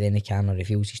 But then the camera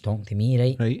reveals he's talking to me,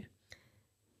 right?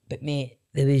 But mate,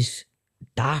 there was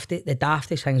the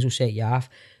daftest things will set you off.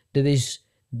 There was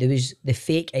the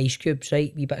fake ice cubes,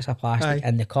 right? Wee bits of plastic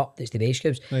in the cup that's the ice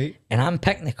cubes. And I'm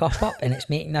picking the cup up and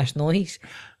it's making this noise.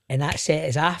 And that set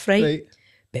us off, right?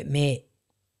 But mate,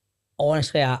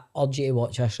 honestly, I urge you to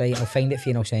watch this, right? I'll find it for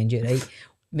you and I'll send you it, right?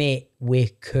 Mate, we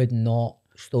could not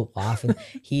stop laughing.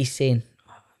 He's saying,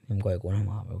 I'm going to go, and I'm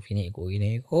like, well, if you need to go, you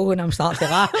need to go. And I'm starting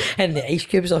to laugh, and the ice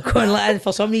cubes are going like that.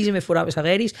 For some reason, before that was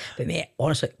hilarious. But mate,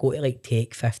 honestly, go to like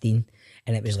take 15,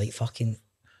 and it was like fucking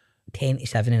 10 to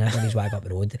 7, and everybody's wagging up the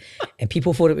road. And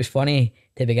people thought it was funny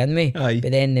to begin with.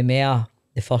 But then the mayor,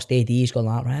 the first AD, is going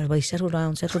like, right, everybody settle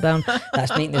down.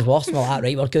 That's making us worse. And we're like,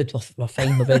 right, we're good, we're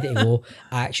fine, we're ready to go.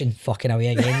 Action, fucking away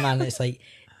again, man. It's like,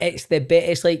 it's the bit,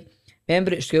 it's like,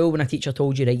 remember at school when a teacher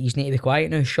told you, right, you need to be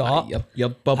quiet now, shut up. You're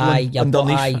bubbling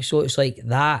underneath. So it's like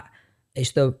that,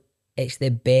 it's the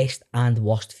best and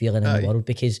worst feeling in the world,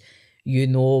 because you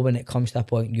know when it comes to a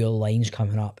point your line's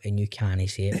coming up and you can't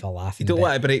say it for laughing. You don't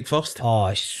want to break first. Oh,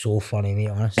 it's so funny, mate,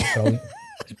 honestly. It's brilliant.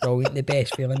 It's brilliant, the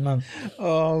best feeling, man.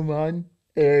 Oh, man.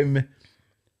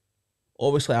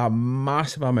 Obviously a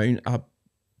massive amount of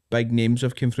big names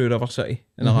have come through River City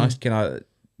in the last kind of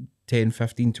 10,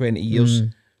 15, 20 years.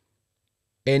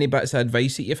 Any bits of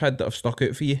advice that you've had that have stuck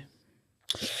out for you?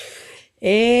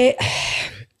 I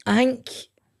think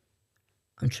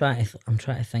I'm trying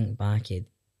to think back at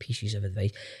pieces of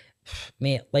advice.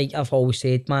 Mate, like I've always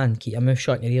said, man, keep your mouth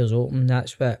shut and your ears open.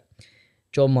 That's what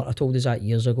John Murtagh told us that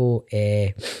years ago.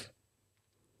 I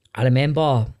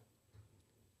remember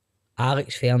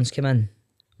Alex Ferns came in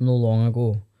no long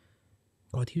ago.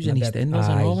 God, he was in EastEnders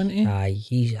and all, wasn't he? Aye,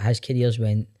 his career's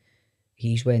went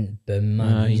boom,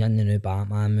 man. Aye. He's in the new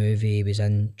Batman movie, he was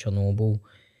in Chernobyl,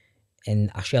 and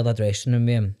I shared a dressing room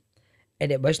with him.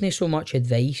 And it wasn't so much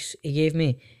advice he gave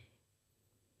me,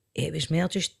 it was more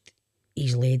just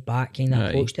his laid back kind of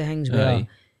approach to things where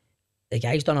the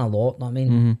guy's done a lot, know what I mean?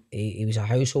 Mm-hmm. He was a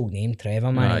household name,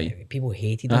 Trevor, man. People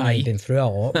hated him, he'd been through a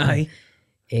lot.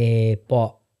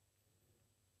 But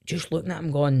just looking at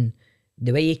him going,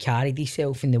 the way he carried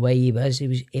himself and the way he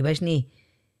wasn't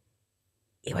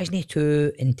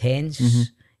too intense. Mm-hmm.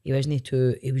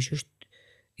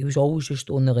 He was always just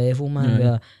on the level,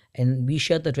 man. And we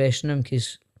shared the dressing room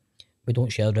because we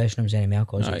don't share dressing rooms anymore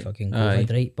because of fucking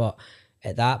COVID, right? But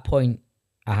at that point,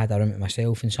 I had a room to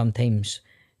myself, and sometimes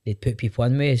they'd put people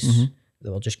in with us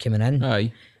that were just coming in.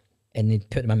 And they'd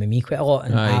put them in with me quite a lot.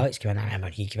 And Alex came in, I remember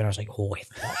he came in, I was like, holy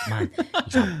fuck, man.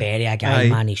 He's a berry a guy,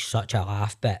 man. He's such a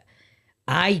laugh. But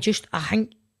I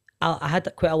think I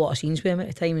had quite a lot of scenes with him at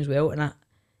the time as well. And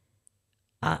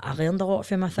I learned a lot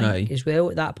from him, I think, as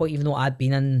well at that point, even though I'd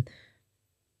been in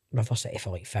River City for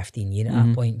like 15 years at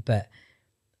that point. But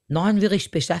nothing really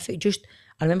specific. Just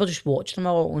I remember just watching him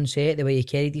a lot on set, the way he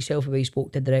carried himself, the way he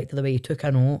spoke to the director, the way he took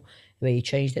a note, the way he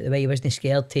changed it, the way he wasn't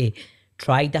scared to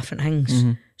try different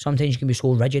things. Sometimes you can be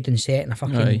so rigid and set in a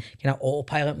fucking kind of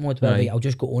autopilot mode where like, I'll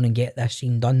just go on and get this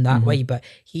scene done that way. But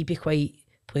he'd be quite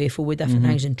playful with different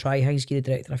things and try things, give the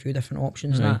director a few different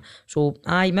options and that. So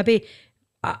maybe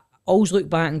I always look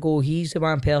back and go, he's the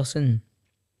one person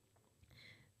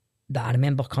that I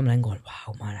remember coming in going,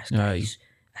 wow, man,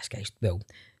 this guy's well,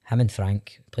 him and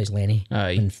Frank plays Lenny.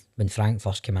 When Frank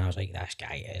first came in, I was like, this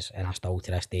guy is, and I still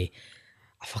to this day,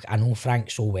 I know Frank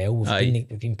so well.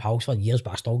 We've been pals for years,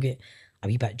 but I still get a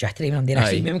wee bit jittery when I'm doing a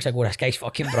scene with him because I go, this guy's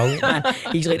fucking brilliant, man.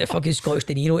 He's like the fucking Scottish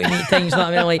De Niro to me at times, you know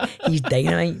what I mean? Like, he's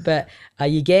dynamite. But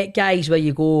you get guys where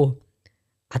you go,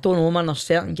 I don't know, man, there's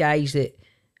certain guys that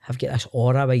have got this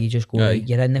aura where you just go, like,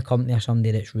 you're in the company of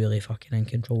somebody that's really fucking in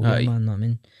control, man, you know what I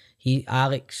mean?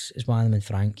 Alex is one of them, and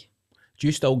Frank. Do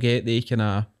you still get the kind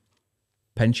of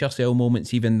pinch yourself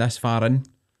moments even this far in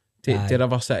to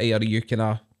River City, or are you kind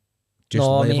of just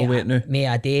level with it now? Mate,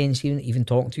 I do, and even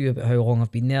talking to you about how long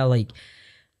I've been there, like,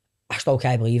 I still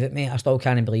can't believe it, mate. I still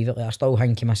can't believe it. Like, I still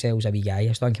think of myself as a wee guy.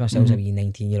 I still think of myself as a wee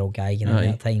 19-year-old guy, you know,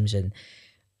 at times. And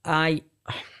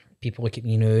people look at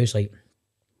me now as like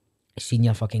a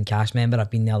senior fucking cast member. I've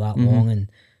been there that long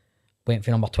and went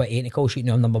for number 28 in the call sheet.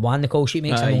 Now I'm number 1 in the call sheet,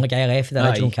 mate. I'm the only guy left of the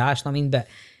original cast, I mean. But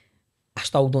I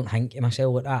still don't think of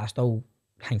myself like that. I still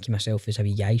think of myself as a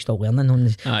wee guy, still learning on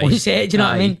the set, do you know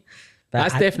what I mean? But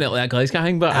that's definitely a Glasgow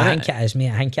thing, but I think it is,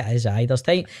 mate. I think it is. There's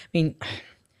time. I mean,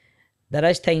 there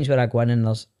is times where I go in and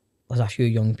there's a few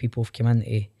young people who've come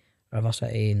into River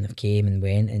City and they've came and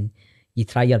went, and you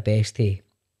try your best to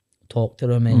talk to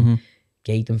them and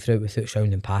guide them through it without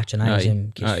sounding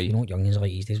patronising, because you know what youngins are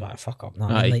like these days, like, fuck up,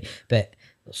 like, but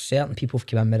there's certain people who've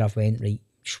come in where I've went, right,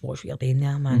 just watch what you're doing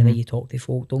there, man, the way you talk to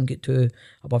folk, don't get too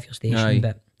above your station,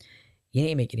 but you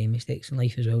need to make your own mistakes in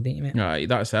life as well, don't you, mate? Right,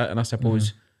 that's it. And I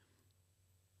suppose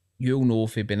you'll know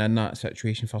if you've been in that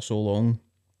situation for so long,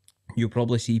 you'll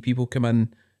probably see people come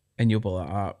in and you'll be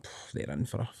like, they're in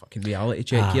for a fucking reality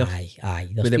check here.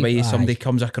 With the way somebody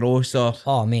comes across, or...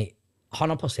 Oh, mate,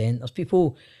 100%. There's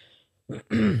people,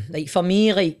 like, for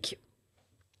me, like,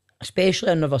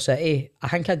 especially in River City, I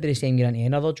think I'd be the same getting into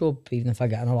another job, even if I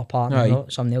get another partner or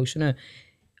something else, you know.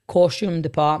 Costume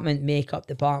department, makeup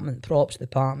department, props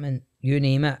department, you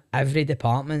name it, every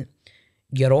department,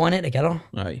 you're on it together.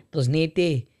 There's no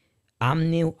day.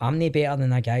 I'm no better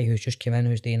than a guy who's just come in,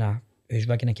 who's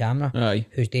rigging a camera,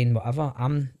 who's doing whatever.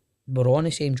 We're on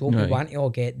the same job. We want to all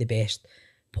get the best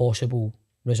possible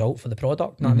result for the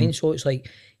product. You know what I mean? So it's like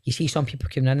you see some people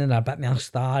coming in and they're a bit more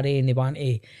starry and they want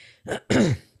to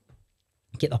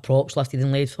get their props lifted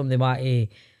and laid for them. They want to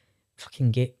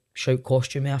fucking shout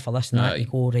costume here for this and that. You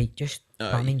go, right, just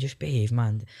I mean, just behave,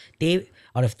 man.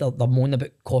 Or if they're moaning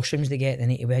about costumes they get, they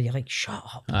need to wear, you're like, shut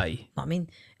up. Know what I mean?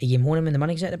 Are you moaning when the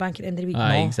money's at the bank at the end of the week?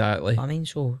 No. Exactly. You know what I mean?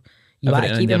 So you want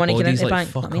to keep the money getting into the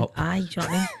bank. You know what I mean? Do you know what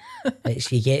I mean?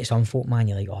 It's, you get some folk, man,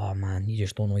 you're like, oh man, you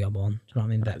just don't know you're born. Do you know what I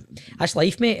mean? But that's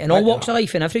life, mate. In all walks of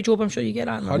life, in every job, I'm sure you get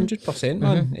that. 100%,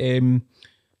 man.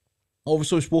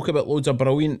 Obviously, we spoke about loads of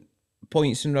brilliant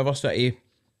points in River City.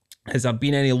 Has there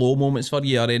been any low moments for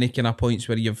you, or any kind of points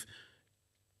where you've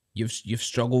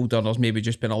struggled, or there's maybe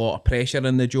just been a lot of pressure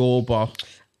in the job? Or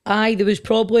there was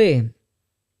probably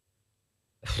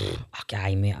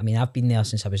Okay, mate. I mean, I've been there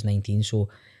since I was 19, so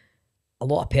a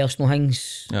lot of personal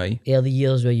things. Aye. Early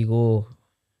years where you go,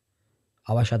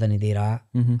 I wish I didn't do that.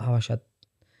 I wish I'd...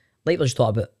 Like we just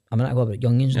talked about a minute ago about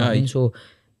youngins, you know what I mean? So,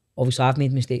 obviously I've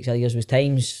made mistakes early years. There was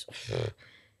times...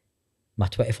 My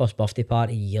 21st birthday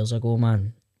party years ago,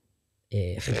 man.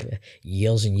 Years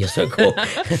and years ago.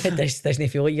 This doesn't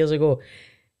feel like years ago.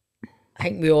 I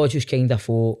think we all just kind of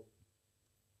thought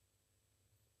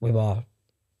we were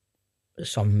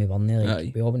something we weren't there.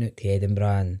 Like, we all went out to Edinburgh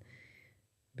and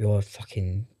we all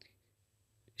fucking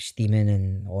steaming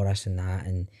and all this and that,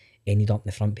 and ended up on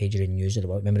the front page of the News of the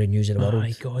World. Remember the News of the World? Oh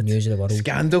my God. News of the World.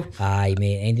 Scandal. Aye,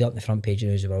 mate. Ended up on the front page of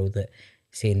the News of the World that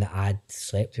saying that I'd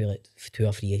slept with like 2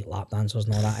 or 3 lap dancers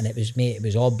and all that, and it was, mate, it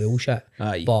was all bullshit.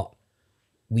 Aye. But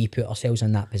we put ourselves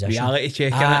in that position. Reality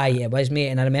check. Aye, it was, mate.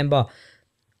 And I remember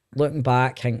looking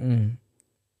back thinking,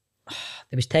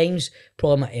 there was times,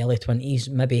 probably in my early 20s,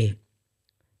 maybe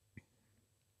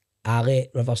I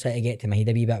let River City get to my head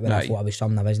a wee bit when I thought I was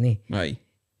something I wasn't. Right.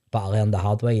 But I learned the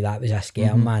hard way. That was a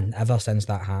scare, man. Ever since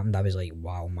that happened, I was like,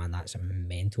 wow, man, that's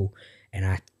mental. And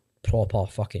I proper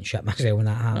fucking shit myself when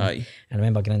that happened. Aye. And I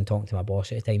remember going and talking to my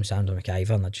boss at the time, Sandra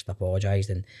McIver, and I just apologised.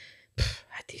 And I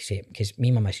had to say, because me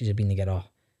and my missus had been together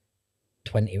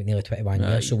nearly 21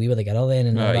 years, so we were together then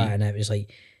and all that. And it was like,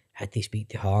 I had to speak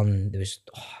to her, and there was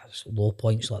low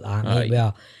points like that, mate,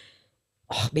 where,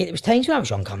 mate, it was times when I was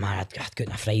younger, man, I'd go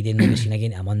on a Friday and never seen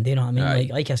again on a Monday, you know what I mean?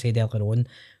 Like I said earlier on,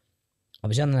 I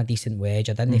was earning a decent wage,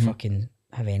 I didn't fucking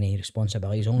have any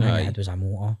responsibilities, only thing I had was a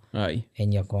motor.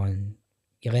 And you're going,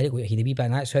 you let it go to head a wee bit,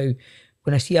 and that's how,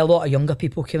 when I see a lot of younger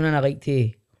people coming in, I like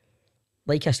to,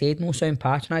 like I said, no sound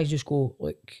patronised, just go,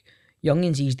 look,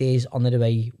 youngins these days aren't the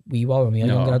way we were when we were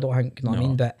younger, I don't think, you know what I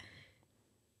mean? But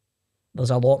there's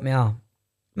a lot more,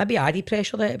 maybe added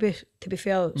pressure there to be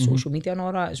fair, social media and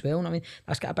all that as well, you know what I mean?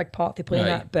 That's got a big part to play in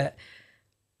that, but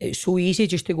it's so easy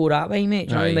just to go that way, mate,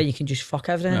 do you know what I mean? Where you can just fuck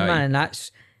everything, man, and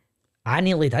that's, I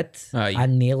nearly did,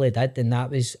 and that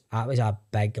was a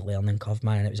big learning curve,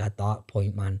 man, and it was a dark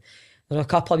point, man. There's a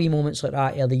couple of wee moments like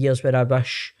that early years where I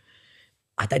wish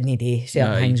I didn't do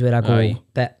certain things where I go,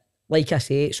 but like I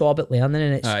say, it's all about learning,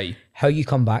 and it's how you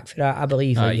come back for that, I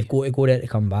believe. Like, you've got to go there to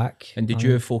come back. And did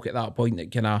you have folk at that point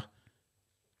that kind of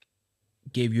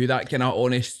gave you that kind of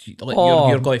honest, like,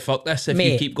 you're going to fuck this if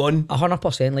you keep going?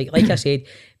 100%. Like I said,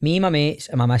 me, my mates,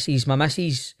 and my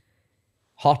missus,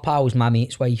 her pal's my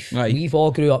mate's wife. We've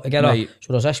all grew up together.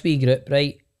 So there's this wee group,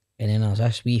 right? And then there's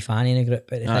this wee fanny in the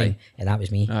group at the time. And that was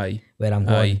me. Where I'm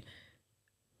going.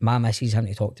 My missus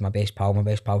having to talk to my best pal, my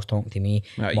best pal's talking to me.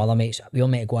 My other mates, we all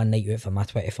met to go on a night out for my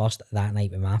 21st that night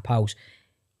with my pals.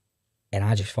 And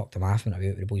I just fucked them off and I went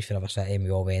out with the boys for River City, and we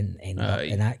all went and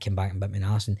that came back and bit me in the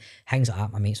arse. And things like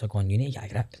that, my mates are going, you need to get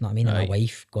a grip, you know what I mean? And my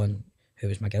wife going, who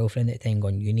was my girlfriend at the time,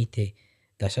 going, you need to,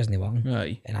 this isn't working.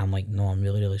 And I'm like, no, I'm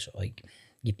really sort of like,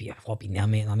 you've been there,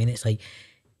 mate. You know what I mean? It's like,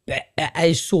 but it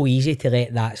is so easy to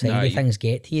let that side of things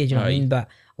get to you, do you know what I mean? But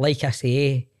like I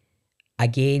say,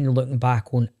 again, looking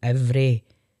back on every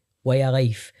way of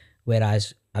life,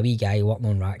 whereas a wee guy working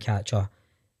on Ratcatcher,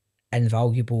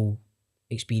 invaluable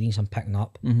experience I'm picking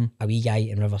up. A wee guy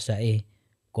in River City,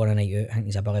 going a night out, I think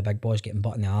he's a Billy Big Boss, getting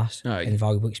butt in the arse.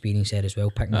 Invaluable experience there as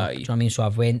well, picking up. Do you know what I mean? So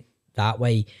I've went that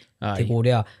way to go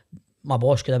there. My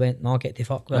boss could have went, no, get the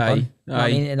fuck, we're done. You know what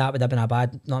I mean? And that would have been a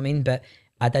bad, you know what I mean? But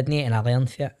I didn't, and I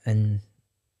learned from it, and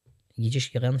you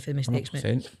learn from the mistakes, 100%.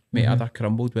 mate. Mate, I'd have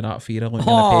crumbled with that fear of looking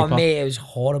Oh, at the paper. mate, it was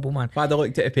horrible, man. If I'd have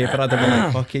looked at the paper, I'd have been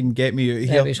like, fucking get me out of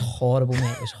here. It was horrible,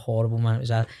 mate. It was horrible, man.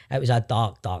 It was a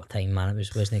dark time, man. It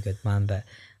wasn't good, man. But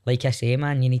like I say,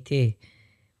 man, you need to.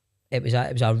 It was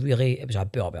a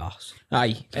bit of arse.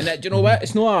 Aye, and do you know what?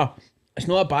 It's not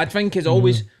a bad thing, because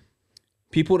always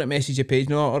people that message your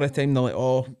page all the time, they're like,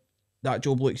 oh, that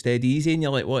job looks dead easy, and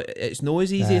you're like, well, it's not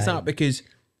as easy as that, because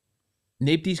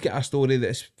nobody's got a story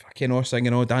that's fucking all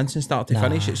singing, all dancing, start to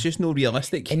finish. It's just no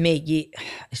realistic. And mate,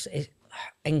 it's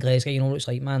in Glasgow, you know what it's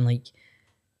like, man. Like,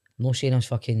 I'm not saying I was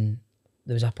fucking.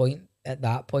 There was a point at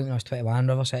that point when I was 21,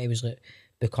 River City was like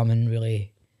becoming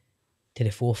really to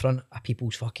the forefront of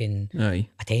people's fucking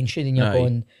attention, and you're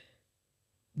going.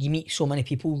 You meet so many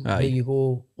people where you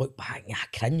go, look back,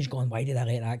 I cringe going, why did I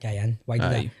let that guy in? Why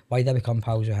did I become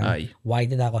pals with him? Why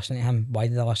did I listen to him? Why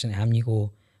did I listen to him? You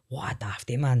go, what a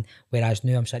dafty, man. Whereas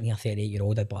now I'm sitting here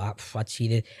 38-year-old, I'd be like, I'd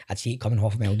see it coming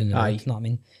half a mile down the road, you know what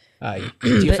I mean?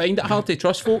 Do you find it hard to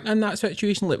trust folk in that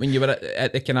situation? Like when you were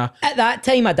at the kind of... At that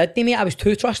time I did, mate, I was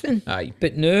too trusting.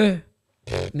 But now,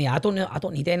 mate, I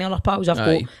don't need any other pals. I've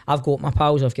got my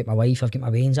pals, I've got my wife, I've got my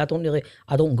veins. I don't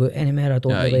go out anywhere,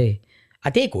 I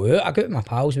do go out, I go with my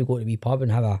pals, we go to the wee pub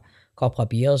and have a couple of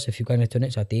beers. If you're going to turn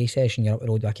it to a day session, you're up the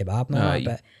road with a kebab and all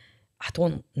that.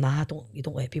 But you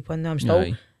don't let people in there. I'm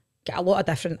still get a lot of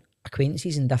different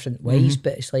acquaintances in different ways,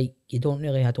 but it's like I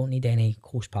don't need any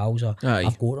close pals. Or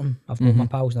I've got them. I've got my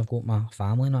pals and I've got my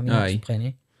family. You know what I mean? That's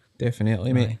plenty.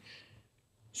 Definitely, mate.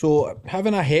 So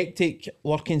having a hectic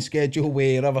working schedule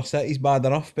where River City's bad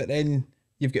enough, but then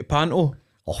you've got Panto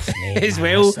as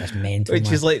well, that's mental, which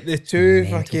is like the two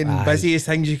fucking busiest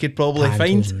things you could probably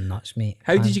Panto's find. Nuts, mate.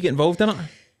 How did you get involved in it?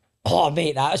 Oh,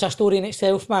 mate, that is a story in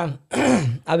itself, man.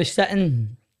 I was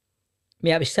sitting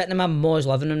in my mum's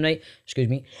living room, right? Excuse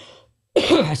me.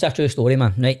 That's a true story,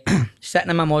 man. Right, sitting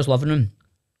in my mum's living room.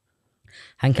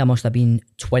 I think I must have been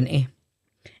 20.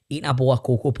 Eating a bowl of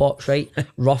Cocoa Pops, right?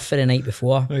 Rough for the night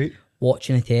before. Right.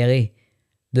 Watching the telly.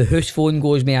 The house phone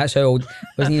goes, mate. That's how old.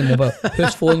 Wasn't even mobile.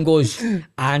 House phone goes,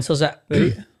 answers it.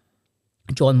 Right.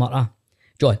 John Murtagh.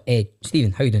 John,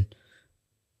 Stephen, how you doing?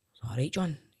 All right,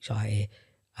 John. He's like,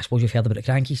 I suppose you've heard about the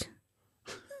Crankies.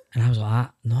 And I was like,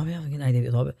 no, we haven't got an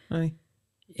idea what you're talking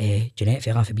about. Jeanette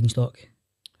fell off a beanstalk.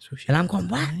 So and I'm going,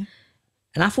 what?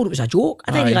 And I thought it was a joke.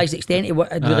 I didn't realise the extent of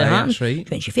what had really happened.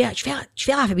 Right. She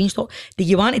fell off a beanstalk. Did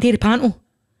you want to do the Panto?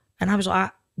 And I was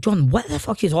like, John, what the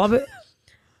fuck are you talking about?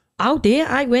 I'll do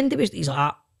it. When it was, he's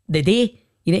like, the day,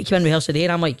 you need to come in rehearse today.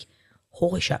 And I'm like,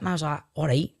 holy shit, man. I was like, all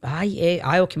right,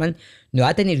 I'll come in. No,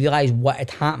 I didn't realise what had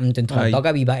happened until I dug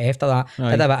a wee bit after that.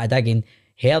 Did a bit of digging.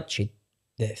 Heard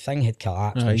the thing had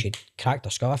collapsed and she'd cracked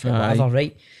her scarf or whatever,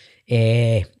 right?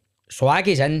 So I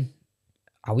goes in,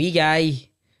 a wee guy,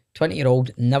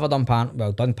 20-year-old, never done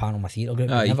Panto, done Panto in my theatre group,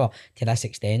 but never to this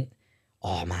extent.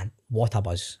 Oh man, what a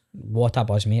buzz,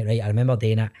 mate, right? I remember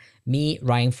doing it. Me,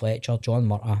 Ryan Fletcher, John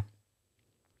Murtagh,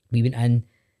 we went in,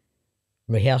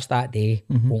 rehearsed that day,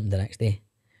 opened the next day.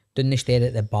 Down the stair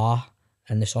at the bar,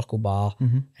 in the Circle bar,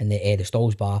 and the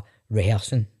Stalls bar,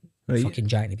 rehearsing. Fucking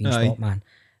Jack and the Beanstalk, man.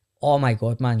 Oh my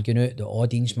God, man, going out the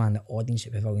audience, man, the audience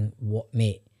at Pavilion, what,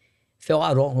 mate? Felt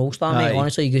like a rock and roll star, mate.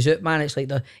 Honestly, you go out, man, it's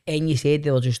like you said,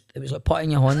 they were just, it was like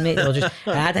putting your on, mate. They were just,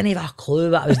 and I didn't have a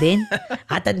clue what I was doing.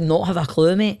 I did not have a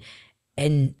clue, mate.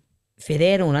 And for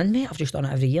there on in, mate, I've just done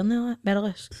it every year now, more or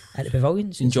less, at the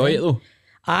Pavilion. Enjoy it though?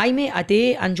 Aye, mate, I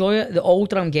do enjoy it. The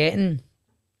older I'm getting,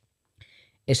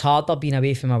 it's harder being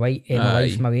away from my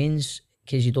wife, my wains,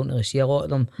 because you don't really see a lot of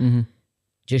them.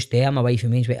 Just there, my wife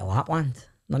and wains went to Lapland.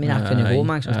 I mean, I couldn't go,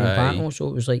 man, because I was doing Panto, so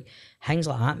it was like, things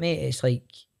like that, mate. It's like,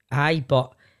 aye,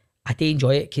 but I do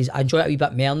enjoy it because I enjoy it a wee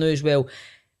bit more now as well.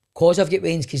 Because I've got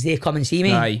wains, because they come and see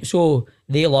me. Aye. So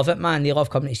they love it, man. They love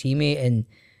coming to see me. And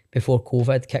before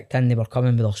COVID kicked in, they were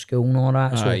coming with their school and all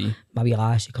that. Aye. So my wee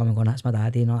lass, they come and go, that's my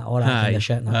daddy and all that kind of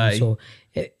shit. And so,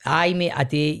 aye, mate, I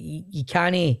do. You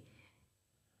can't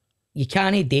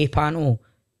do Panto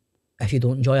if you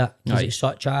don't enjoy it. Because it's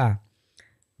such a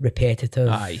repetitive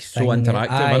thing. So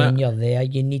interactive, isn't it? And you're there.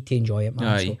 You need to enjoy it,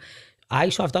 man.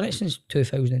 So I've done it since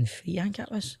 2003, I think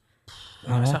it was.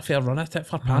 That's a fair run at it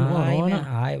for Panto,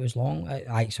 Aye, it was long.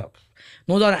 So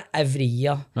not done it every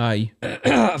year. Aye.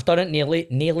 I've done it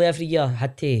nearly every year. I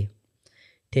had to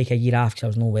take a year off because I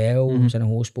was not well. I was in a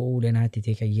hospital. Then I had to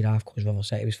take a year off because River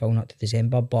City was filling up to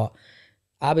December. But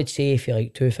I would say for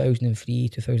like 2003,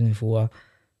 2004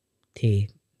 to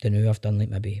the now, I've done like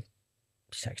maybe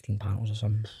 16 Pantos or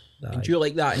something. Do you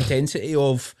like that intensity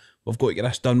of we've got to get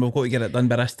this done, we've got to get it done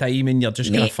by this time, and you're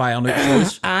just going to fire out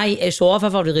shows? Aye, it's all I've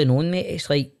ever really known, mate. It's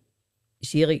like,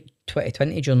 see, like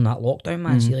 2020 during that lockdown,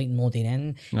 man, see, like nodding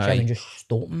in, and just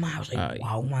stopping, man. I was like,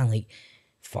 wow, man, like,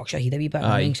 fuck's your head a wee bit.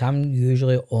 I mean, I'm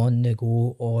usually on the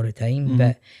go all the time,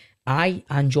 but I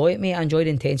enjoy it, mate. I enjoy the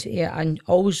intensity, and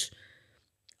always,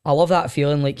 I love that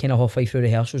feeling, like, kind of halfway through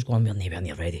rehearsals going, we're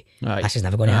never ready. This is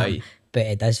never going to happen. But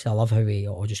it does. I love how we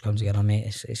all just come together, mate.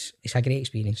 It's a great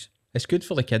experience. It's good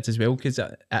for the kids as well, because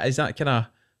it is that kind of,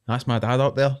 that's my dad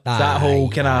up there. It's that whole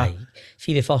kind of...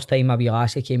 See, the first time my wee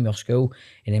lassie came to school,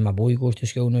 and then my boy goes to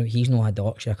school now, he's not had the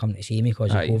luxury of coming to see me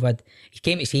because of COVID. He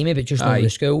came to see me, but just not to the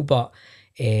school, but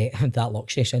that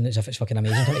luxury sounds as if it's fucking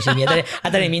amazing coming to see me. I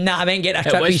didn't mean that. I meant getting a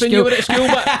trip to school. You were at school,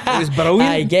 but it was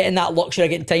brilliant. Getting that luxury of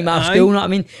getting time off school, you know what I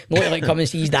mean? Not to like come and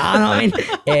see his dad, you know what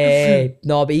I mean?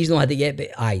 No, but he's not had it yet, but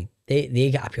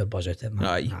they get a pure buzz out of it, man.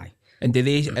 Aye. And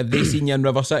have they seen you in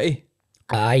River City?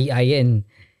 Aye, and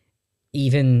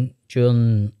even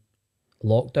during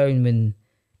lockdown when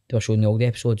they were showing all the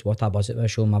episodes, what a buzz it was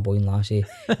showing my boy and lassie.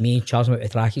 Me and Charles went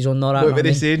with trackies on all that. What were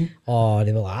they saying? Oh,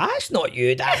 they were like, that's not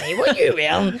you, Danny, what are you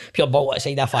wearing? Pure ball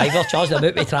outside a fiver. Charles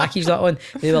went with trackies, that one.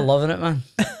 They were loving it, man.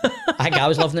 I think I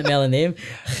was loving it more than them.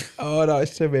 Oh,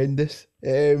 that's tremendous.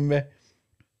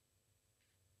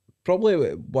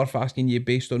 probably worth asking you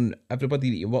based on everybody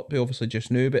that you worked with, obviously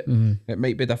just now, but it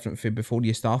might be different from before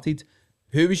you started.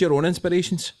 Who was your own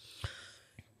inspirations?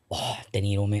 Oh, De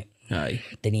Niro, mate. Aye.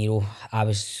 De Niro. I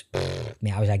was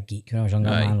a geek when I was younger,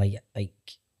 man. Like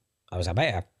I was a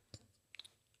bit of a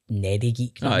nerdy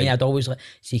geek. You know what I mean? I'd always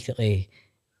secretly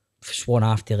sworn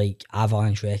after like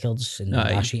Avalanche Records and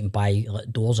I should even buy like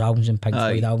Doors albums and Pink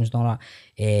Floyd albums and all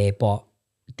that. But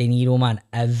De Niro, man,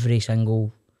 every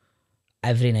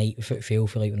night if it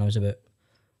failed for like when I was about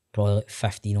probably like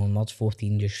 15 onwards,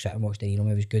 14, just sit and watch De Niro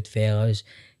movies. Goodfellas,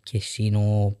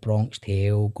 Casino, Bronx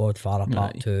Tale, Godfather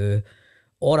Part 2,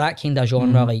 all that kind of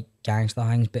genre, like gangster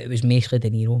things, but it was mostly De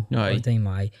Niro all the time.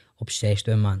 I obsessed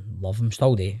with him, man. Love him,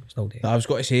 still do. I was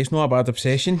going to say, it's not a bad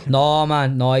obsession. No,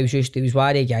 man, no, he was one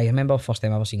of the guys. I remember the first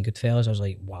time I ever seen Goodfellas, I was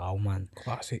like, wow, man.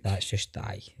 Classic. That's just,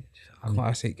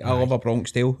 classic. I love a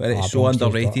Bronx Tale. It's so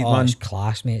underrated, man. It's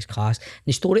class, mate. It's class. And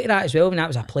the story to that as well, when that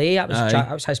was a play, that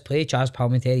was his play, Chaz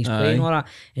Palminteri's play and all that.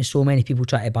 And so many people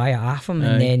tried to buy it off him,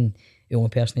 and then the only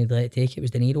person who'd let it take it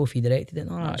was De Niro if he directed it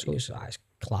and all that. So it's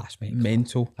class, mate.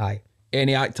 Mental. Aye.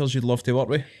 Any actors you'd love to work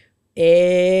with?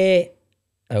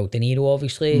 Well, De Niro,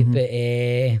 obviously, but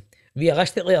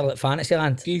realistically, I like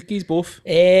Fantasyland. He's both.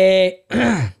 The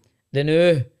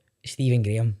new Stephen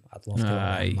Graham, I'd love to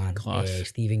work with him, man. Class.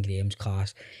 Stephen Graham's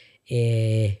class.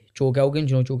 Joe Gilgan,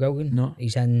 do you know Joe Gilgan? No.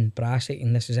 He's in Brassic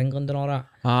and This Is England and all that.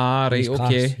 Right, He's okay.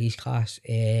 Class. He's class.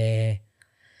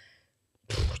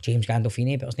 James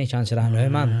Gandolfini, but there's no chance of that now,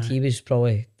 man. He was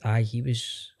probably, he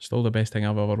was... Still the best thing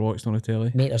I've ever watched on the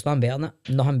telly. Mate, there's nothing better than it.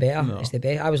 Nothing better. No. It's the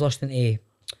best. I was listening to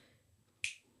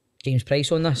James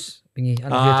Price on this when you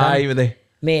interviewed him. With the...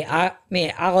 Mate,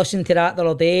 I listened to that the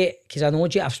other day because I know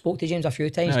I've spoke to James a few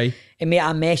times. And mate,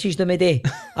 I messaged him today.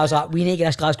 I was like, we need to get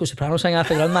this Glasgow Soprano singer off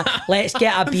the ground, man. Let's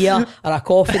get a beer or a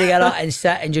coffee together and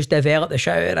sit and just develop the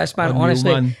shout out of this, man.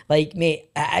 Honestly, man. Like,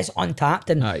 mate, it is untapped,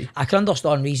 and I can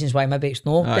understand reasons why maybe it's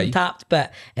not been tapped,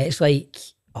 but it's like,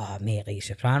 oh mate, like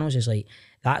Sopranos is like,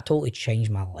 that totally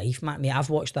changed my life, man. Mate, I've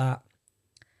watched that.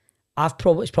 It's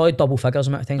probably double figures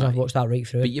amount of things I've watched that right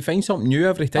through. But you find something new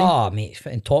every time. Oh mate,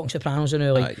 and talking Sopranos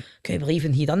and like, can't believe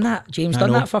when he done that. James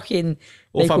done that fucking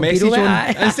off a message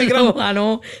on Instagram. I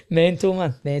know. Mental,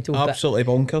 man. Mental. Absolutely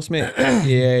bonkers,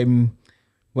 mate.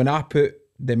 When I put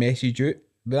the message out,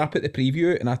 when I put the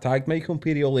preview out and I tagged Michael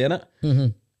Imperioli in it,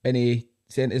 and he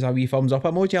sent us a wee thumbs up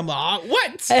emoji, I'm like,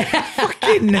 what?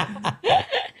 Fucking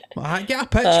get a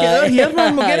pitch, get out here,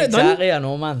 man, we'll get it done. Exactly, I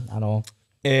know, man. I know.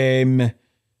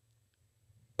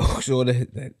 So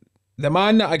the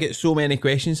man that I get so many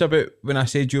questions about when I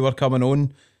said you were coming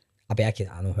on, I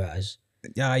know who it is.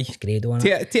 Yeah, it's Grado.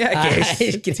 Take a guess.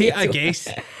 Take a guess.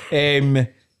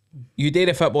 You did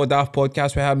a Football Daft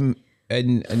podcast with him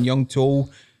and Young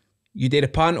Toll. You did a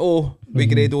Panto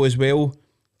with Grado as well.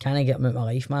 Can I get him out of my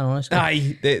life, man, honestly?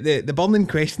 Aye. The burning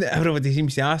question that everybody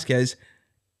seems to ask is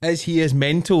he as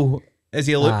mental as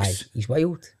he looks? Aye, he's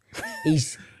wild.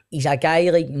 he's a guy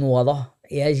like no other.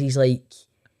 He is. He's like...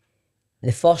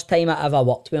 The first time I ever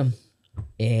worked with him,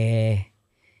 he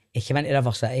came into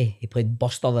River City. He played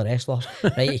Buster the Wrestler.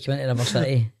 Right, he came into River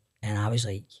City, and I was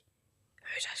like,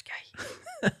 who's this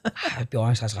guy? I'll be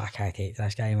honest, I was like, I can't take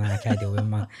this guy, man. I can't deal with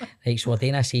him, man. Like, so we're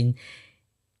doing a scene.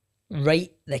 Right,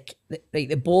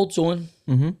 the board's on.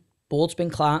 Board's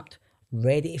been clapped.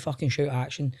 Ready to fucking shoot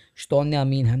action. Stood there,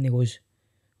 me and him, and he goes,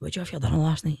 what'd you have for your dinner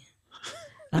last night?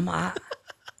 And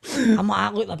I'm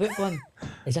like, looking about going,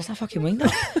 is this a fucking wind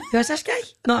up? Who is this guy?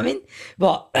 Know what I mean?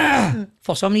 But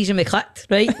for some reason we clicked,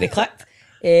 right? We clicked.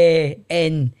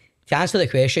 And to answer the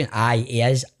question, he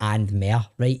is and more,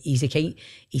 right? He's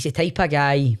the type of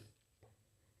guy.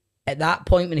 At that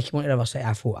point when he came on to River City,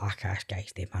 I thought, this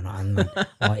guy's dead, man.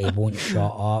 Oh, he won't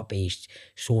shut up. He's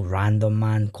so random,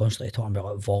 man. Constantly talking about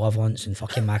like vol-au-vents and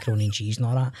fucking macaroni and cheese and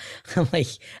all that. I'm like,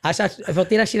 I said, if I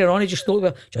did I see her on, he just talked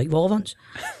about, do you like vol-au-vents?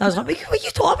 I was like, what are you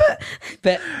talking about?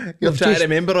 But you're trying to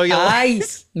remember all your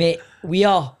life. Mate, we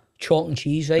are chalk and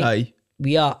cheese, right?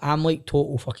 Aye. I'm like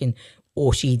total fucking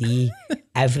OCD.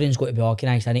 Everything's got to be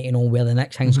organised. I need to know where the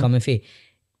next thing's coming from.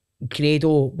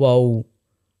 Grado will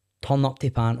turn up to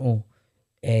Panto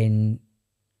and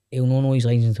he'll not know his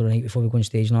lines until the night before we go on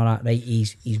stage and all that, right?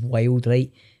 He's wild,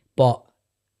 right? But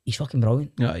he's fucking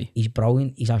brilliant. Aye. He's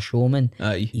brilliant. He's a showman.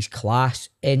 Aye. He's class.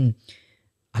 And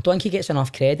I don't think he gets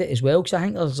enough credit as well, because I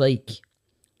think there's like,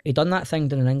 he done that thing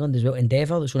down in England as well,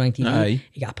 Endeavour, that's on TV. Aye.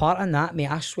 He got a part in that,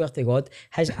 mate. I swear to God,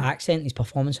 his accent, his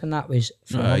performance in that was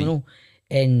phenomenal.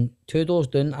 And 2 Doors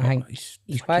Down, I think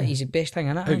he's the best thing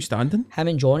in it. Outstanding. Him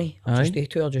and Johnny, just they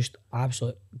two are just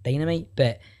absolute dynamite.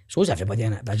 But So is everybody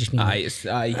in it, but I just mean...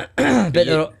 Aye. But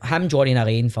him, Johnny and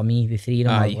Elaine, for me, the three of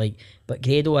them are like... But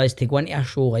Grado is to go into a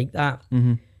show like that,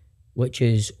 which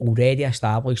is already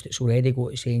established, it's already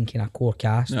got its own kind of core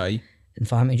cast. Aye. And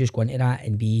for him to just go into that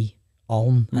and be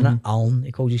Alm, Alm,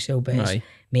 he calls himself, but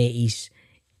mate,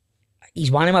 he's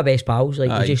one of my best pals.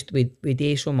 Like, we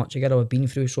do so much together, we've been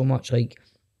through so much, like...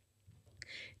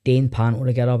 Doing Panto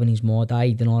together when his mom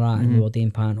died and all that, and we were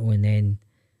doing Panto, and then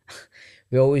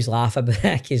we always laugh about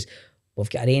it because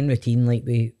we've got our own routine. Like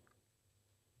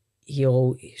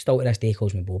he'll still to this day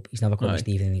calls me Bob. He's never called me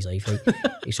Stephen in his life. Like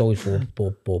it's always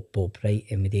Bob, right?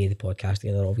 And we did the podcast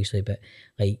together, obviously. But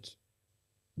like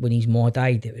when his mom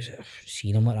died, it was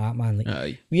seeing him like that, man.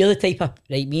 Like we're the type of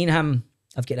like me and him.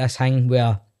 I've got this thing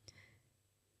where.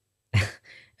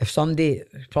 If somebody,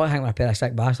 probably hang with a pair of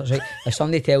sick bastards, right? If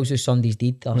somebody tells us somebody's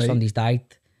dead or somebody's died,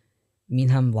 me and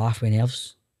him laugh with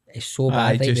nerves. It's so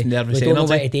bad, right? Just nervous we don't know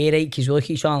energy. what to do, right? Because we look at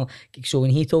each other. So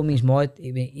when he told me his mod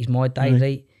died,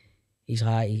 right? He's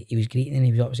like, he was greeting and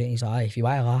he was upset. He's like, if you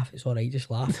want to laugh, it's all right,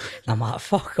 just laugh. And I'm like,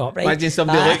 fuck up, right? Imagine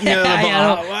somebody looking at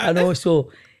him. I know.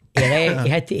 So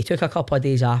he took a couple of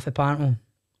days off apparently,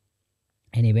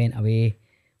 and he went away,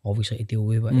 obviously to deal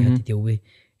with what he had to deal with.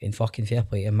 And fucking fair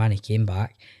play to him, man, he came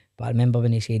back. But I remember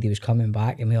when he said he was coming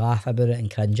back and we laugh about it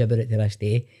and cringe about it to this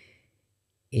day.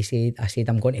 I said,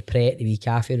 I'm going to Pret, the wee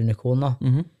cafe in the corner.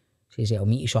 So he said, I'll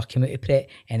meet you. So I came out to Pret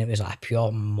and it was like a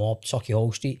pure mob, Sucky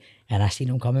Hall Street. And I seen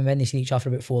them coming in, they seen each other for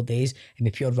about 4 days and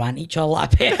we pure ran each other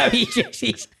like a pair of wee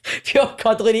gypsies, pure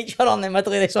cuddling each other in the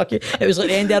middle of the Sucky. It was like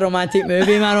the end of a romantic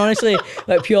movie, man, honestly.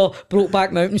 Like pure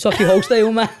Brokeback Mountain, Sucky Hall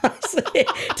style, man.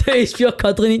 He's pure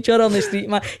cuddling each other on the street,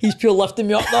 man. He's pure lifting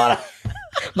me up there.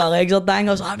 My legs are dying.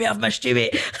 I was like, I've missed you,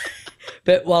 mate.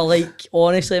 But we're like,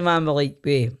 honestly, man, we're like,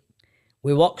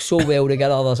 we work so well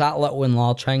together. There's that little and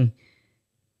large thing.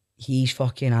 He's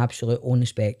fucking absolute on the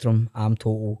spectrum. I'm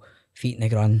total feet in the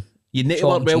ground. You need to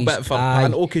work well bit for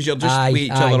Panto because you're just with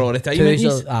each other all the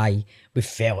time. We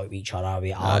fell out with each other,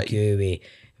 we argue,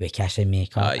 we kiss and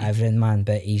make up, everything, man.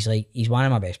 But he's one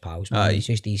of my best pals, man.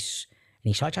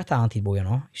 He's such a talented boy, you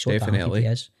know. He's so talented, he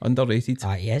is. Underrated.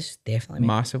 He is, definitely.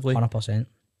 Massively. 100%.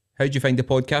 How do you find the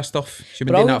podcast stuff? You've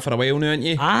been doing that for a while now, haven't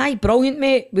you? Aye, brilliant,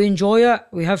 mate. We enjoy it.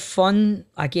 We have fun.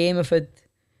 Again, we've had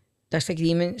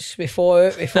disagreements before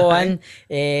in.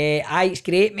 It's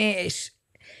great, mate.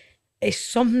 It's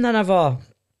something I never...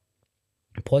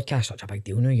 Podcast's such a big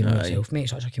deal now, you know yourself, mate.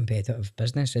 It's such a competitive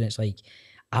business, and it's like,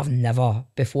 I've never...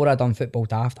 Before I done Football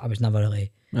Daft, I was never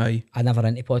really... I never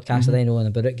into podcasting. I didn't know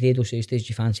about it. Grado says, do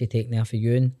you fancy taking there for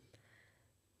you? And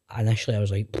initially, I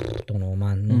was like, don't know,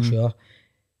 man, not sure.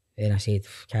 Then I said,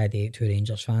 can I date 2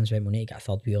 Rangers fans? Went, we need to get a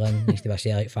third wheel in. Used to be a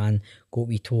Celtic fan, go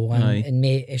to toe in. And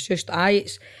mate, it's just,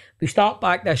 we start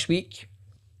back this week,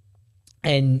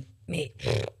 and mate,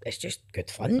 it's just good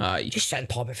fun. Just sit and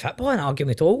talk about football and argue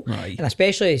with all. And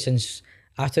especially since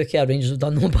I took care of Rangers have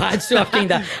done no bad, so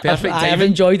I've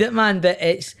enjoyed it, man. But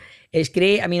it's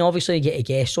great. I mean, obviously you get a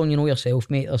guest on, you know yourself,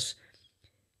 mate.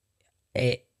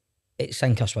 It's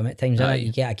sink or swim at times, isn't it?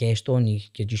 You get a guest on, you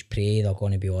just pray they're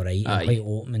going to be all right and quite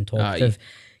open and talkative,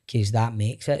 because that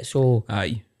makes it. So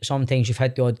sometimes you've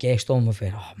had the odd guest on with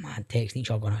it, oh man, texting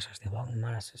each other going, this isn't working,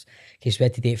 man. Because we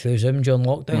had to do it through Zoom during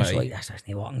lockdown, so like, this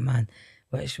isn't working, man.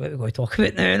 What are we going to talk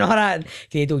about now and all that? And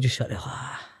Grado just sort of,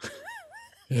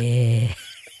 yeah.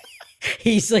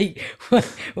 He's like, what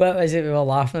was it we were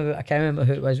laughing about? I can't remember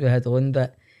who it was we had on,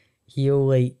 but he'll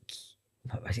like,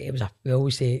 what was it? We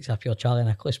always say it's a pure Charlie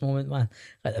Nicholas moment, man.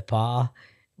 At the party,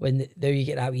 when now you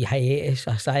get that wee hiatus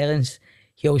or silence,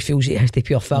 he always feels he has to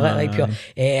pure fill it, like pure.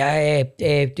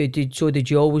 So did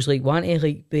you always like want to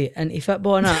like be into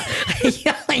football and that?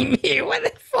 You're like, mate, what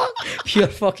the fuck? Pure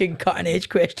fucking cutting edge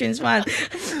questions, man.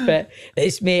 But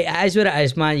it's, mate, it is what it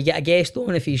is, man. You get a guest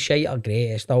on, if he's shite or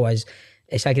great, it still is.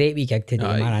 It's a great wee gig today,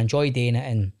 man. I enjoy doing it,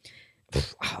 and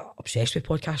obsessed with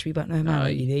podcasts a wee bit now, man.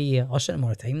 Like, you listen to them all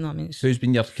the time, that means. Who's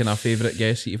been your kind of favourite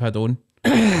guest that you've had on?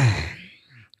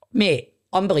 Mate,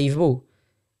 unbelievable.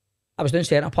 I was doing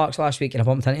Centre Parks last week and I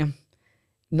bumped into him.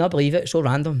 Not believe it, so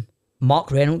random. Mark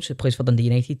Reynolds, who plays for Dundee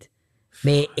United.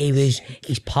 Mate,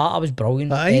 his part was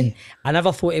brilliant. And I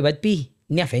never thought he would be.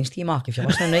 No offence to you, Mark, if you're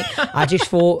listening, right? I just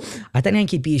thought, I didn't think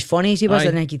he'd be as funny as he was. I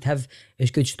didn't think he'd have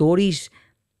as good stories.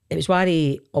 It was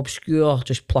very obscure,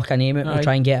 just pluck a name out and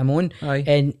try and get him on.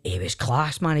 And he was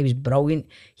class, man. He was brilliant.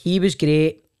 He was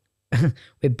great.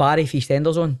 With Barry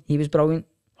Feastenders on, he was brilliant.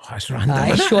 Oh, that's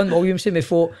random. Sean Williamson, we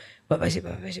thought, what was it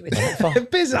we did it for? How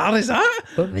bizarre is that?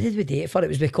 What did we do it for? It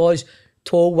was because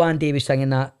Toll one day was singing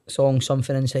that song,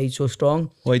 Something Inside So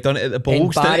Strong. Well, he done it at the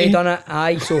Bulls, and Barry done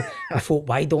it, so I thought,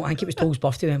 I think it was Toll's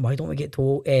birthday, why don't we get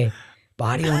Toll,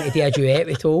 Barry wanted to do a duet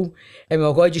with Toll, and we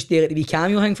were going to just do like the wee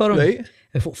cameo thing for him. Right.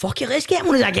 I thought, fuck it, let's get him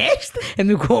on as a guest. And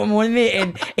we got him on, mate,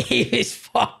 and he was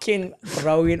fucking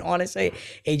brilliant, honestly.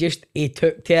 He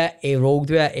took to it, he rolled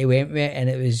with it, he went with it, and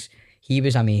he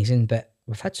was amazing. But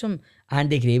we've had some,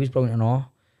 Andy Gray was brilliant and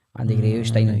all. Andy Gray was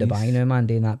staying in Dubai now, man,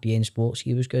 doing that BN Sports,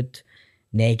 he was good.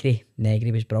 Negri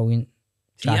was brilliant.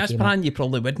 See, that's brand you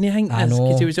probably wouldn't think,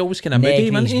 because he was always kind of moody,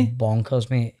 wasn't he? Bonkers,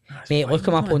 mate. Mate, look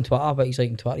him up on Twitter, but he's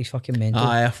like on Twitter, he's fucking mental.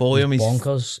 I follow him, he's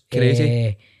bonkers.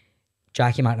 Crazy.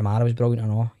 Jackie McNamara was brilliant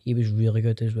and all. He was really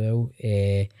good as well.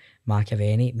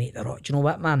 Machiavelli, mate, they're all, do you know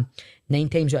what, man? 9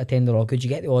 times out of 10 they're all good. You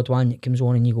get the odd one that comes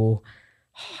on and you go,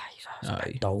 he's a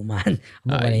bit dull, man.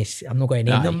 I'm not going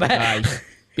to name them, but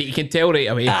but you can tell right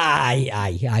away.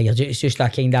 It's just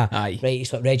that kind of right.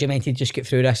 It's like regimented. Just get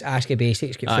through this, ask the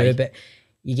basics, get through. But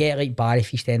you get like Barry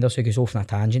Feastenders who goes off on a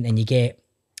tangent, and you get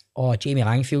Jamie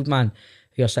Langfield, man,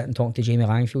 who you're sitting talking to Jamie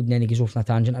Langfield, and then he goes off on a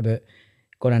tangent about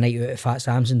going a night out at Fat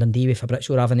Sam's in Dundee with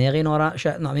Fabrizio Ravanelli and all that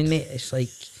shit. You know what I mean, mate? It's like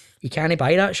you can't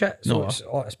buy that shit. So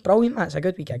it's brilliant, man. It's a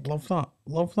good wee gig. Love that.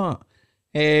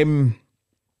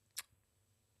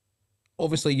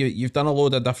 Obviously, you've done a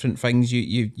load of different things.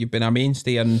 You've been a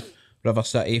mainstay in River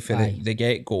City for the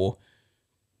get-go.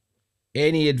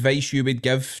 Any advice you would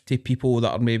give to people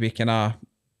that are maybe kind of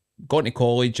gone to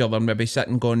college, or they're maybe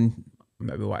sitting going,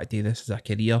 maybe want to do this as a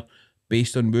career,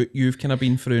 based on what you've kind of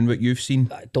been through and what you've seen?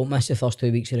 Don't miss the first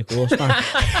 2 weeks of the course, man.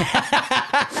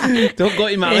 Don't go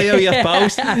to marry all your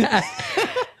pals.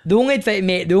 The only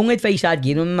advice I'd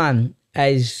give them, man,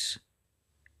 is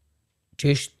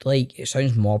just like, it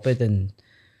sounds morbid and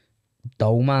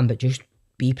dull, man, but just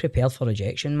be prepared for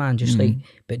rejection, man. Just like,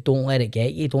 but don't let it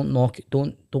get you. Don't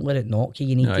let it knock you.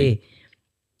 You need to.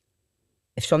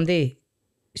 If somebody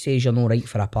says you're not right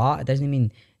for a part, it doesn't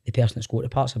mean the person that's got the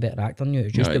part's a better actor than you.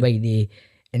 It's just the way they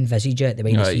envisage it, the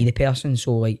way they see the person.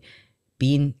 So like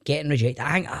getting rejected.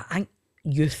 I think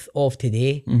youth of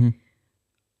today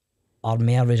are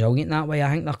more resilient that way. I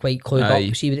think they're quite clued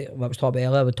up. See what I was talking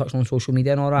about earlier, we touched on social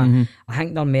media and all that. I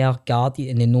think they're more guarded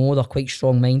and they know they're quite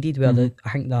strong-minded, where I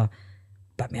think they're a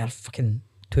bit more fucking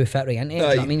too fit right into it. You know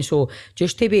what I mean? So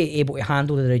just to be able to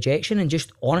handle the rejection, and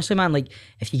just honestly, man, like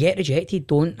if you get rejected,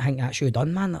 don't think that's you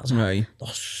done, man.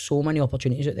 There's so many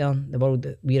opportunities out there in the world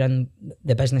that we're in,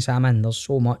 the business I'm in. There's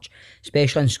so much,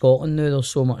 especially in Scotland now. There's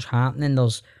so much happening.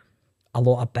 There's a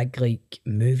lot of big like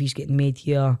movies getting made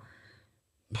here.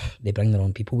 They bring their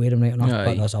own people with them, right enough,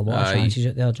 but there's a lot of chances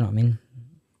out there. Do you know what I mean?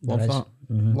 Love that.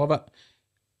 Love it.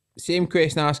 Same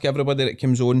question I ask everybody that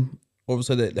comes on.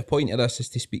 Obviously, the point of this is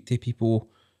to speak to people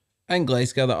in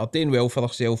Glasgow that are doing well for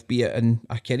themselves, be it in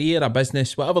a career, a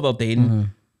business, whatever they're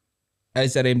doing.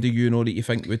 Is there anybody you know that you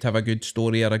think would have a good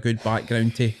story or a good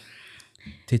background to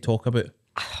talk about?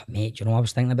 Mate, do you know, I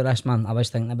was thinking about this, man. I was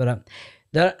thinking about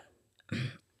it.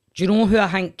 Do you know who I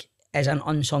think is an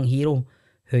unsung hero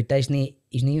who Disney,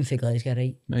 he's not even from Glasgow,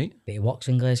 right? But he works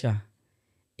in Glasgow.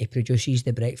 He produces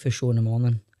the breakfast show in the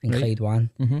morning in Clyde One.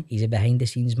 He's a behind the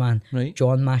scenes man.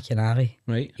 John McInerney.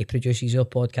 He produces our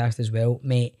podcast as well.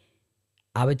 Mate,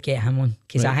 I would get him on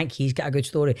because I think he's got a good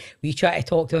story. We try to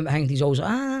talk to him, I think he's always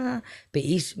but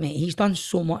he's done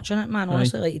so much in it, man.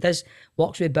 Honestly, like he does,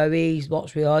 works with Bowie, he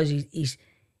works with us. He's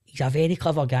a very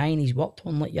clever guy, and he's worked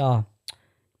on like your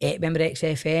remember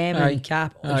XFM and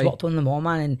Cap. He's worked on them all,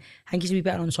 man, and I think he's a wee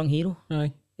bit of an unsung hero.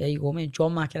 There you go, man.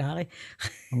 John McInerney.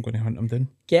 I'm going to hunt him down.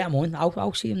 Get him on.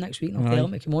 I'll see him next week and I'll tell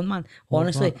him to come on, man.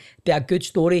 Honestly, be a good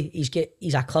story.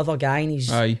 He's a clever guy, and he's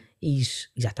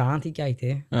a talented guy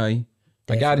too.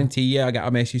 I guarantee you, I get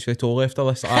a message for Toll after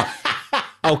this.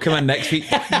 I'll come in next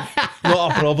week.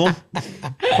 Not a problem.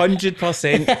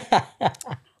 100%.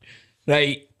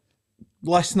 Right.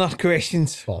 Listener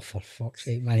questions. Oh, for fuck's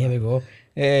sake, man. Here we go.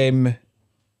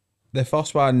 The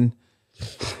first one.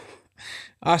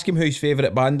 Ask him who his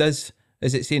favourite band is.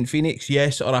 Is it St. Phoenix?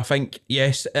 Yes, or I think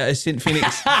yes, it is St.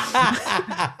 Phoenix.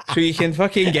 So you can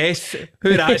fucking guess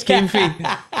who that's came from.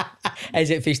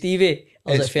 Is it for Stevie?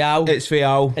 Or is it for Al? It's for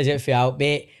Al. Is it for Al?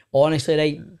 Mate, honestly,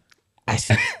 right,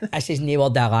 this is no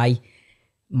word of a lie.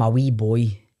 My wee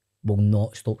boy will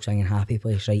not stop singing Happy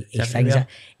Place, right?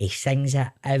 He sings it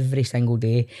every single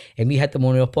day. And we had them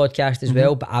on our podcast as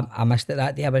well, but I missed it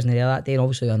that day. I wasn't there that day, and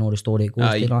obviously I know the story it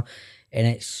goes to, you know. And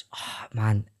it's,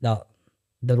 man,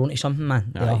 they're onto something,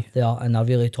 man. They are, and they're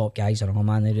really top guys, and all,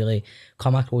 man. They really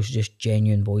come across as just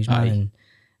genuine boys, man. And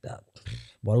the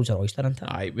world's an oyster, isn't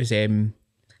it? It was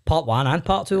part 1 and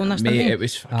part 2 on this, mate, it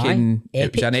was fucking,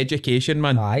 it was an education,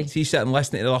 man. See, sitting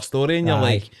listening to their story, and you're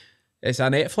like, it's a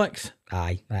Netflix.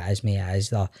 It is, mate. It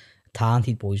is.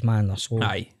 talented boys, man. They're so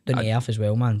down to earth as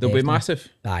well, man. They'll be massive.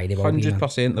 Aye, they will be,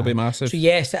 100%. They'll be massive. So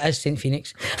yes, it is St.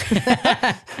 Phoenix.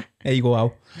 There you go,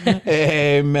 Al.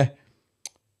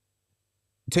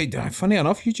 Funny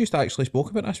enough, you just actually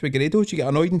spoke about this with Grado. Do you get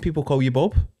annoyed when people call you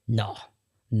Bob? No.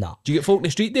 Do you get folk in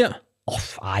the street there? Oh,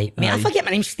 aye. Mate, I forget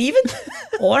my name's Stephen.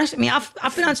 Honestly, mate,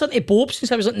 I've been answering to Bob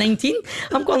since I was like 19.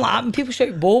 I'm going like that, and people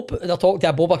shout Bob, they're talking to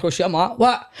a Bob across the street. I'm like,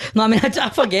 what? No, I mean, I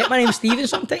forget my name's Stephen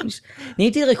sometimes.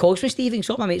 Nobody really calls me Stephen,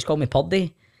 so my mates call me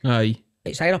Purdon. Aye.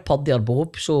 It's either Purdon or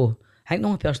Bob, so I think the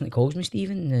only person that calls me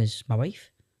Stephen is my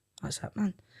wife. That's it,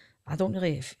 man. I don't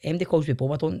really, if anybody calls me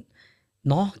Bob, I don't,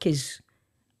 no, because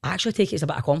I actually take it as a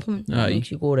bit of a compliment. It makes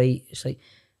you go, right, it's like,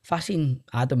 if I seen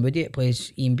Adam Woody that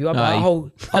plays Ian Beale, I'm like,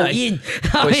 oh, Ian.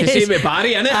 What's the same with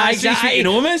Barry, innit? Exactly.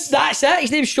 That's it.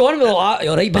 His name's Sean. We're like, you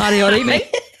alright, Barry? Alright,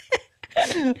 mate?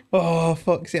 Oh,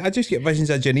 fuck. See, I just get visions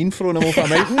of Janine throwing him off a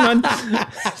mountain, man.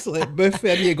 It's like, boof,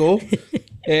 there you go.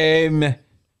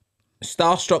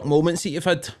 Starstruck moments that you've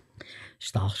had?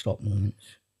 Starstruck moments.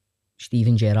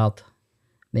 Stephen Gerrard.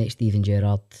 Met Stephen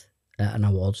Gerrard at an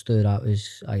awards tour. That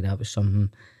was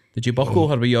something. Did you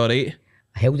buckle or were you alright?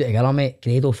 I held it together, mate.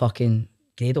 Grado fucked it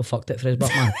for us, but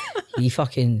man, he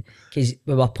fucking, because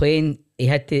we were playing,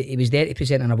 he was there to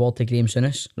present an award to Graham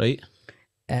Souness. Right.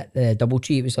 At the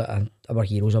Doubletree, it was like our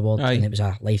Heroes Award, and it was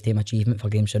a lifetime achievement for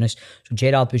Graham Souness. So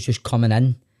Gerrard was just coming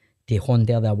in to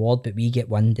honour the award, but we get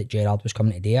wind that Gerrard was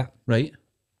coming to do it. Right.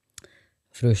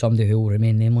 Through somebody who will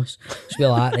remain nameless. So we're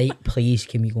like, right, please,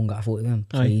 can we go and get a photo with him?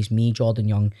 Please, me, Jordan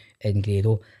Young, and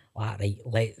Grado. Like,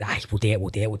 right, we'll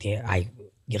do it. Aye.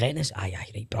 You reckon this? Aye,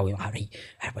 right, brilliant. Right,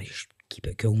 everybody just keep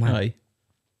it cool, man. Aye.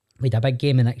 We had a big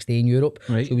game the next day in Europe,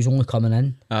 so he was only coming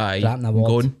in, grabbing an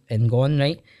award and gone,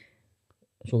 right?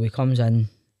 So he comes in,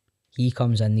 he's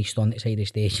stood on the side of the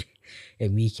stage,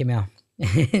 and we came here.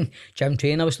 Jim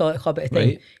Trainer was still at the club at the time.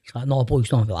 Right. He's like, no, boys,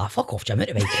 don't be like, fuck off, Jim, out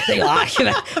of me. Like,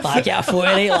 get a photo,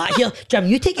 right? Like, here, Jim,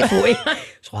 you take a photo.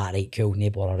 So, right, cool, no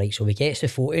bother, right? So we get the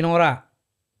photo and all that.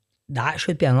 That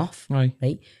should be enough, right?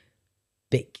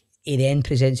 But he then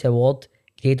presents the award.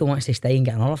 Grado wants to stay and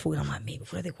get another photo. I'm like, mate,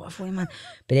 before they got a photo, man.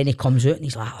 But then he comes out and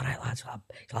he's like, all right, lads,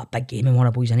 it's like a big game and one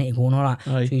of the boys, I need to go and all that.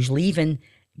 So he's leaving.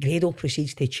 Grado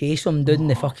proceeds to chase him down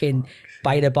the fucking,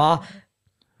 by the bar.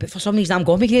 But for some reason, I'm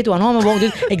going with Grado. I know I'm walking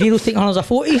down and Grado's taking hundreds of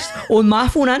photos on my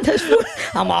phone and his phone.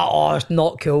 I'm like, oh, it's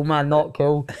not cool, man, not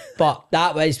cool. But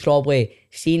that was probably,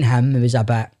 seeing him, it was a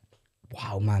bit,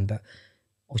 wow, man. But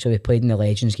also, we played in the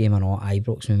Legends game and all,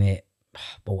 Ibrox, we met.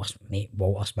 Walter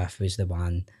Smith was the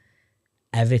one.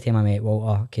 Every time I met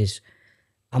Walter, because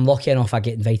I'm lucky enough I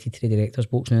get invited to the director's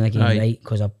box now again, right?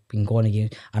 Because I've been going again.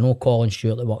 I know Colin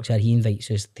Stewart that works there, he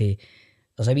invites us to.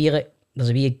 There's a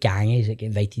wee gang that get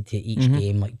invited to each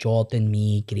game, like Jordan,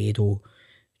 me, Grado,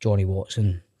 Johnny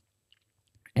Watson,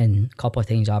 and a couple of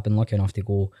times I've been lucky enough to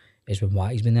go is when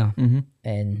Watty's been there,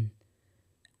 and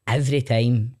every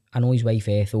time I know his wife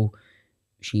Ethel.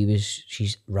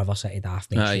 She's River City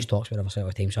daft, mate. She talks about River City all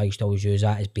the time, so I used to always use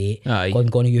that as bait. Go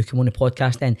on, you come on the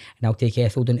podcast then, and I'll take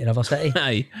Ethel down to River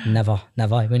City. Never.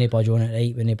 Wouldn't budge on it,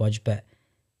 right? Wouldn't budge, but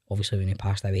obviously when he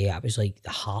passed away, it was like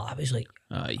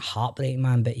heartbreak,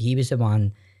 man. But he was the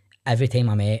one, every time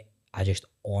I met, I just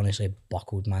honestly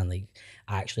buckled, man. Like,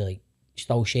 I actually, like,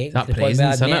 still shake. That to the point where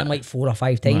I'd met him like 4 or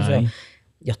 5 times. Where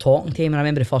you're talking to him, and I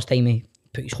remember the first time he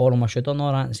put his horn on my shoulder and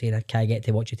all that and said, can I get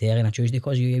to watch you telly on a Tuesday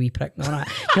because you wee prick and all that.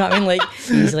 You know what I mean? Like,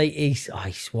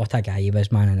 he's what a guy he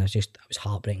was, man. And it was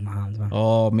heartbreaking my hands, man.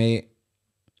 Oh, mate.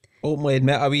 Openly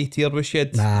admit a wee tear was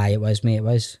shed. Nah, it was, mate, it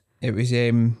was. It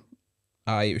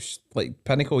was like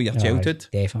pinnacle of your childhood.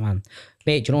 Definitely, man.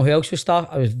 Mate, do you know who else was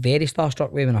I was very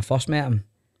starstruck with when I first met him?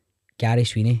 Gary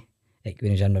Sweeney. Like,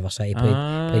 when he was in River City,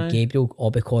 played Gabriel, all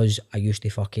because I used to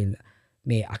fucking,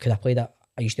 mate, I could have played it.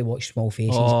 I used to watch Small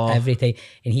Faces every time,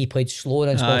 and he played slower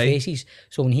in Small Faces.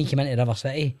 So when he came into River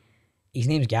City, his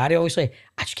name's Gary, obviously,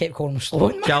 I just kept calling him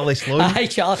Sloan. Charlie Sloan. Aye,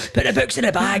 Charlie, put the books in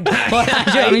the bag. Do you know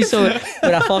what I mean? So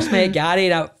when I first met Gary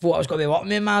and I thought I was going to be working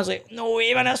with him, I was like, no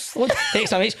way, man, that's Sloan.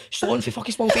 Text my mates, Sloan for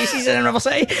fucking Small Faces in River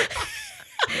City.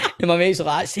 And my mates were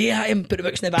like, say it, him, put the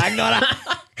books in the bag, Nora.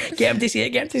 Get him to see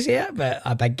it.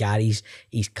 But Big Gary's,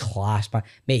 he's class, man.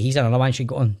 Mate, he's another one should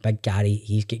go on. Big Gary,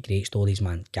 he's got great stories,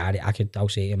 man. Gary, I'll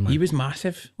say to him, man. He was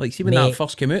massive. Like, see when that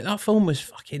first came out, that film was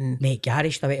fucking... Mate, Gary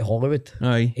should have went to Hollywood.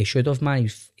 Aye. He should have, man. He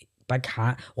was big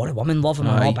hand. All the women love him,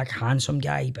 and all, big handsome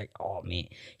guy. Oh,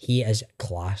 mate, he is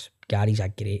class. Gary's a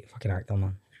great fucking actor,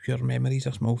 man. Pure memories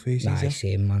of Small Faces. Nah,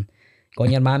 same, man. Go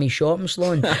on your mammy's shopping,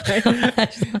 Sloan.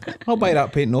 I'll buy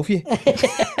that painting off you.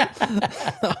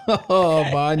 Oh,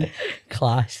 man.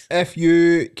 Class. If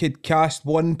you could cast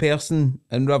one person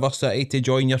in River City to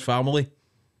join your family,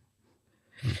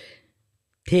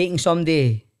 taking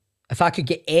somebody, if I could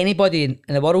get anybody in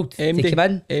the world MD, to come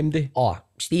in, MD. Oh,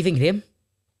 Stephen Graham.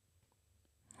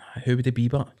 Who would it be,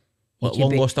 but? Like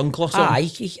long lost uncle or something?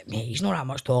 Mate, he's not that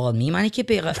much taller than me, man. He could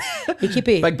be like, he could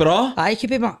be Big bra? He could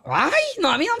be you know what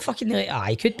I mean? I'm fucking like,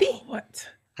 he could be. Oh, what?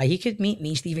 He could meet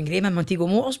me, Stephen Graham in Montego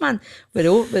Motors, man,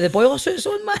 with the boiler suits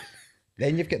on, man.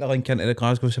 Then you've got the link into the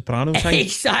Glasgow Sopranos thing.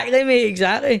 Exactly, mate,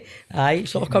 exactly.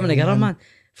 Sort of coming together, man.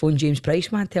 Phone James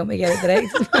Price, man, tell me to get it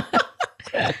directed.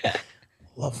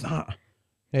 Love that.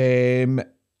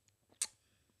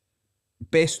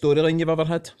 Best storyline you've ever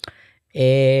had?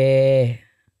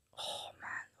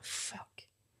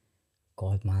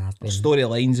 God, man, I've been...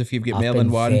 Storylines, if you've got more than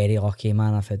one. I've been very lucky,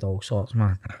 man. I've had all sorts,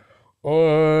 man.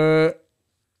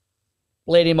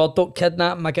 Lady Murdoch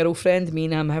kidnapping my girlfriend, me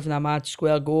and him having a mad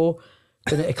square go,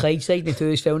 going to Clydeside, and the two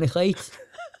of us fell in the Clyde.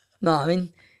 Know what I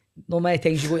mean? No many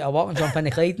times you go to work and jump in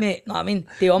the Clyde, mate. Know what I mean?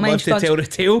 Do all mine stunts. Love to tell the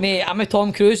tale. Mate, I'm a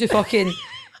Tom Cruise of fucking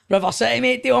River City,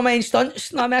 mate. Do all mine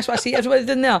stunts. Know what I mean? That's what I see everybody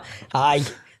doing there.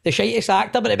 The shitest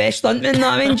actor, but the best stuntman, know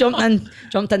what I mean?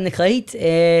 Jumped in the Clyde.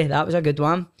 That was a good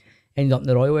one. Ended up in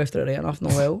the Royal after it, right enough, no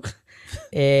well.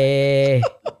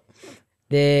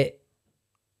 The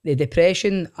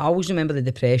depression, I always remember the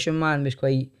depression, man, was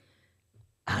quite...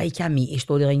 I like a meaty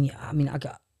storyline. I mean, I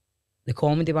got... The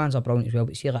comedy ones are brilliant as well,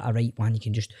 but see, like a right one, you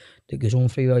can just... That goes on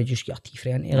for you, you just get your teeth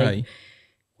into. Like,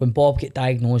 when Bob got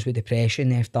diagnosed with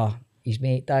depression after his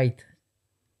mate died,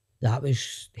 that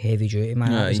was heavy duty,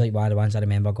 man. That was like one of the ones I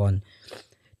remember going...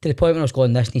 To the point when I was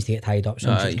going, this needs to get tied up,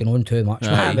 since it's going on too much,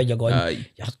 man. But you're going,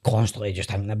 you're constantly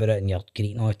just thinking about it and you're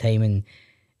greeting all the time. And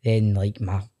then, like,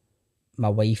 my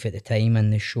wife at the time in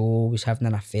the show was having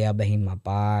an affair behind my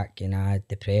back and I had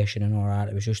depression and all that.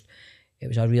 It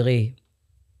was a really...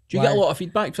 Do you get a lot of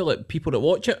feedback for like people that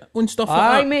watch it and stuff like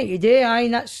that? Aye, mate, you do, aye.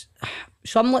 And that's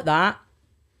something like that.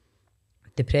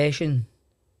 Depression.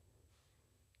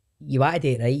 You want to do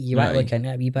it right, you want to look into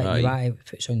it a wee bit, you want to,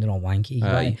 if it's sounding all wanky,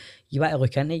 you want to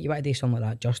look into it, you want to do something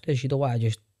like that justice. You don't want to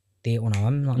just do it on a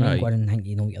whim, not go in and think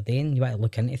you know what you're doing. You want to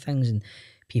look into things and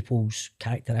people's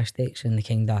characteristics and the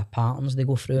kind of patterns they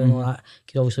go through and all that.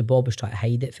 Because obviously Bob was trying to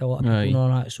hide it for a lot of people and all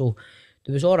that. So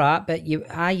there was all that, but you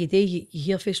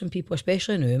hear from some people,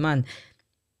 especially now, man,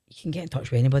 you can get in touch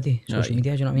with anybody, social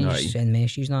media, do you know what I mean? Just send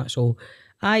messages and that. So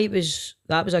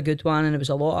that was a good one, and it was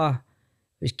a lot of...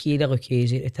 It was Keira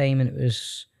Lucchese at the time, and it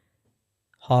was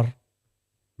her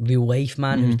real life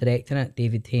man who was directing it,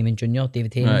 David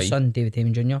Heyman's son, David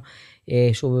Heyman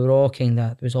Jr. So we were all kind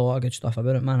of, there was a lot of good stuff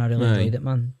about it, man. I really enjoyed it,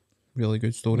 man. Really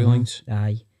good storylines.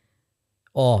 Aye.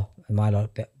 Oh, and one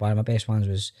of my best ones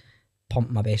was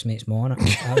Pump My Best Mate's Maw. That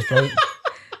was brilliant.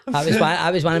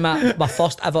 That was one of my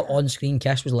first ever on-screen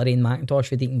kiss was Lorraine McIntosh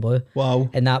for Deacon Blue. Wow.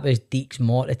 And that was Deke's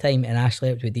Maw at the time, and I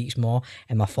slept with Deke's Maw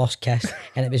in my first kiss,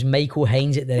 and it was Michael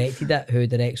Hines that directed it, who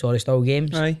directs all the Still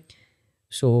Games. Aye.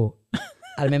 So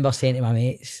I remember saying to my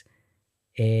mates,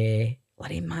 Lorraine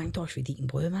McIntosh for Deacon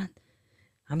Blue, man.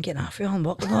 I'm getting half on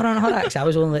work and all that. Because that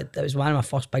was one of my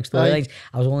first big storylines.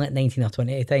 I was only at 19 or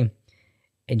 20 at the time.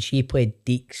 And she played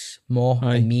Deke's Maw,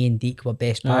 and me and Deke were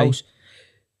best pals.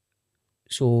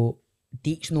 So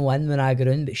Deke's no in when I got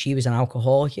in, but she was an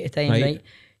alcoholic at the time, right?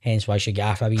 Hence why she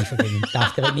gaff a wee fucking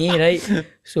daft like me, right?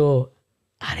 So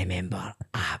I remember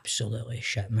absolutely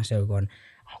shitting myself going,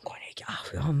 I'm going to get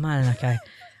off with her, man. Like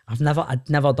I'd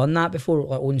never done that before,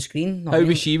 like on screen. How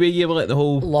was she with you, like the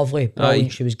whole... Lovely,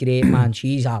 brilliant. She was great, man.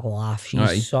 She's a laugh.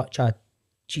 She's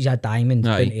she's a diamond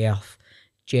down to earth.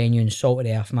 Genuine, salt of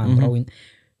the earth, man. Brilliant.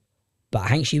 But I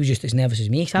think she was just as nervous as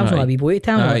me, because I was only a wee boy at the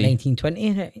time, like 19,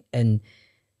 20, and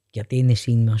you're doing the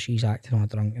scene where she's acting all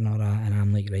drunk and all that, and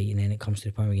I'm like, right, and then it comes to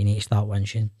the point where you need to start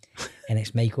winching, and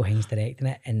it's Michael Hines directing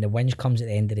it, and the winch comes at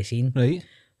the end of the scene. Right.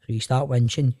 So you start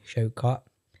winching, shout cut.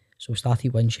 So we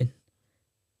started winching.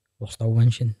 We're still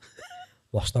winching.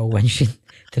 We're still winching.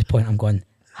 To the point I'm going,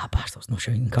 bastard's no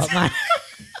shouting cut, man.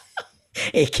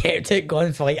 He kept it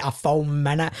going for like a full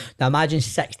minute. Now imagine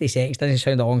 60 seconds, doesn't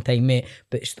sound a long time, mate,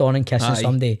 but stoning kissing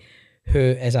somebody who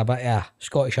is a bit of a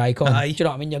Scottish icon. Do you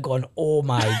know what I mean? You're going, oh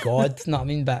my God. You know what I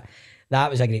mean? But that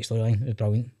was a great storyline. It was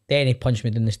brilliant. Then he punched me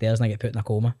down the stairs and I get put in a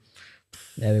coma.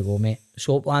 There we go, mate.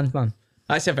 Soapland, man.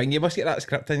 That's the thing, you must get that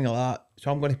script in like that.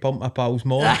 So I'm going to pump my pals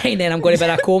more. And then I'm going to be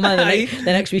in a coma. The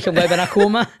next week I'm going to be in a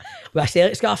coma with a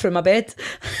Celtic scarf through my bed.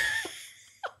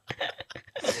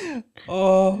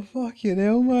 Oh, fucking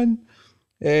hell, man.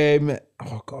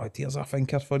 Oh, God, here's a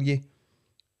thinker for you.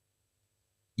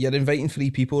 You're inviting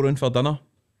 3 people around for dinner.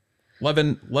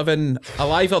 Living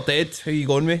alive or dead, who are you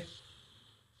going with?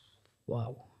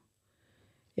 Wow.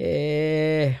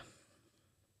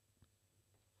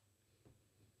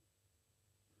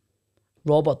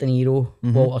 Robert De Niro,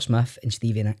 Walter Smith and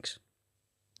Stevie Nicks.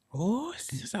 Oh,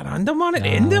 it's a random one at the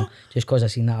end there. Just because I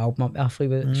seen that album up halfway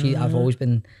with I've always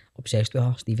been obsessed with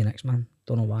her, Stevie Nicks, man.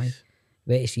 Don't know why.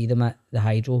 Went to see them at the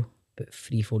Hydro about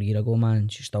 3-4 years ago, man.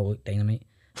 She still looked dynamite.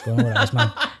 Don't know what it is,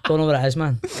 man. Don't know what it is,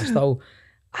 man.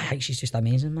 I think she's just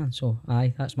amazing, man. So,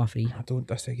 aye, that's my free. I don't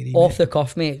disagree. Off the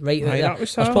cuff, mate. Right out there.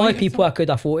 There's probably people I could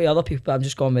afford, other people, but I'm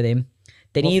just going with them.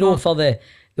 De Niro for the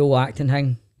whole acting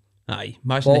thing. Aye,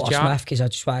 Walter Smith, because I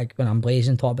just want, when I'm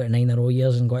blazing, talk about 9 in a row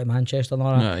years and got to Manchester and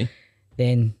all that. Aye.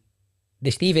 Then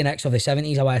the Stevie Nicks of the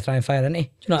 70s, I want to try and fire into. Do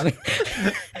you know what I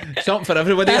mean? Something for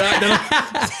everybody,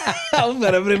 that, something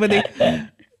for everybody.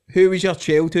 Who was your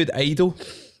childhood idol?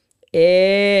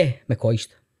 McCoist.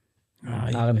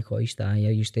 Aye. Harry McCoist, aye.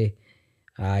 I used to,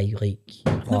 like...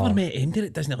 I've never met him, did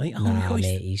it? Doesn't it like Harry McCoist?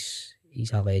 Mate,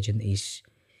 he's a legend. He's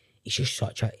just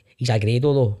such a... He's a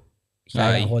Grado, though. You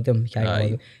can't get hold him.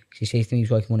 He says to me,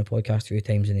 he's working on a podcast a few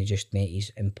times and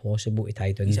he's impossible to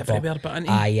tie down. He's everywhere, but isn't he?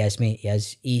 Aye, he is, mate. He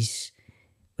is. He's...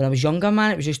 When I was younger,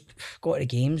 man, it was just... Got to the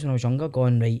games when I was younger,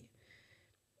 going, right...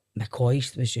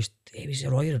 McCoist was just... He was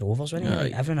the Royal Rovers, wasn't he?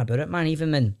 Like, everything about it, man.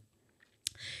 Even when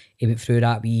he went through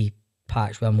that wee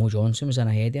patch where Mo Johnson was in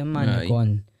ahead of him, man. You're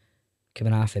going...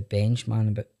 Coming off the bench, man,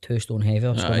 about 2 stone heavy.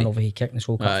 I was coming over, he kicked the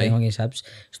World Cup final against Hibs.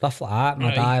 Stuff like that.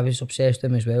 My dad was obsessed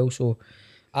with him as well. So,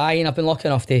 and I've been lucky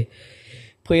enough to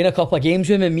play in a couple of games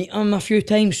with him and meet him a few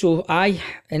times. So, and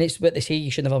it's what they say,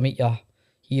 you should never meet your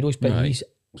heroes, but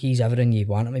he's everything you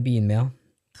want him to be in there.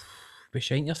 Be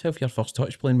shine yourself your first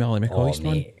touch playing with Harry McCoist,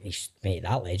 man. Mate,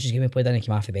 that Legends game he played in, he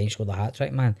came off the bench, scored a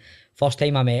hat-trick, man. First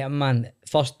time I met him, man.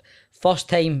 First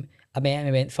time I met him,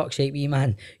 he went, fuck's sake, wee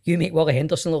man, you make Willie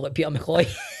Henderson look like Peter McCloy.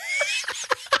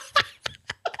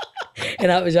 And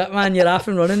that was it, man. You're off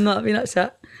and running, that's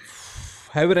it.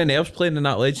 How were the nerves playing in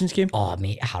that Legends game? Oh,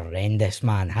 mate, horrendous,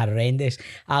 man, horrendous.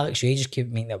 Alex Ray just kept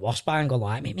making it worse by and going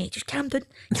like, mate, just calm down,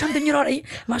 you're alright.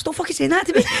 Man, stop fucking saying that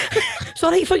to me. It's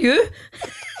alright for you.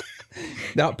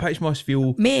 That pitch must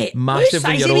feel mate, massive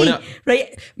when you're on it.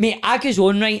 Right, mate, I goes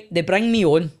on, right, they bring me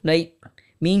on, right,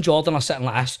 me and Jordan are sitting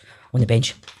like this on the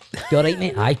bench. You alright,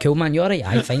 mate? Aye, cool, man. You alright?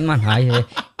 Aye, fine, man. Aye.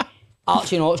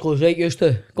 Archie Knox goes, right, used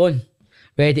to. Going.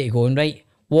 Ready to go, right?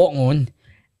 Walking on.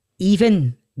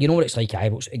 Even, you know what it's like,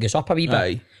 it goes up a wee bit.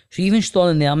 Aye. So even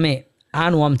standing there, mate, I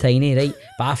know I'm tiny, right?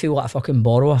 But I feel like a fucking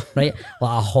borrower, right?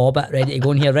 Like a hobbit ready to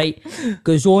go in here, right?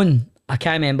 Goes on. I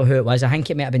can't remember who it was. I think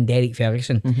it might have been Derek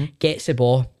Ferguson. Gets the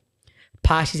ball.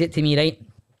 Passes it to me, right?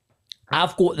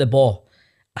 I've got the ball.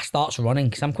 I starts running,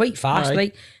 because I'm quite fast,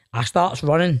 right? I starts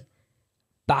running.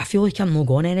 But I feel like I'm not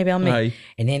going anywhere, mate. Aye.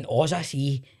 And then all I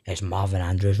see is Marvin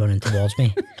Andrews running towards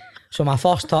me. So my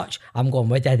first touch, I'm going,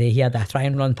 what did I do here? Did I try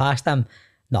and run past him?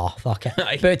 No, fuck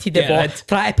it. Booted the ball.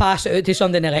 Try to pass it out to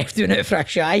somebody on the left, doing it for a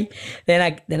shy.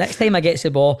 Then the next time I get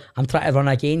the ball, I'm trying to run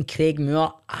again. Craig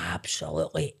Moore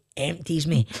absolutely empties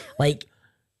me. Like,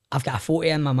 I've got a photo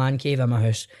in my man cave in my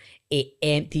house. It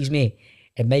empties me.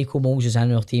 And Michael Moles is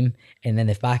in our team, and then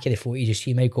the back of the photo you just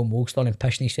see Michael Moles standing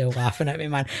pissing himself laughing at me,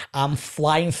 man. I'm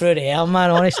flying through the air,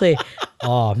 man, honestly.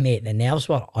 Oh, mate, the nerves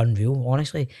were unreal,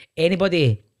 honestly.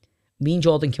 Me and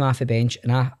Jordan came off the bench,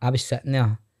 and I was sitting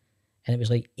there, and it was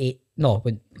like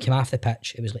when came off the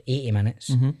pitch, it was like 80 minutes.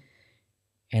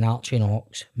 And Archie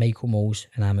Knox, Michael Moles,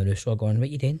 and Amaruso are going, what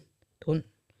you doing? Don't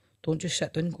just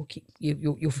sit down, go keep,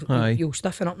 you'll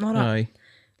stiffen up and all that. Aye.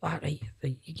 Right,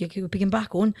 you're picking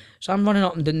back on. So I'm running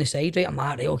up and down the side, right? I'm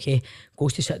like, right, okay.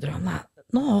 Goes to sit down. I'm like,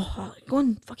 no, go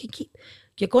on, fucking keep.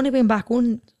 You're going to be back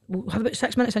on. We'll have about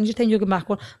 6 minutes in, just 10 you're going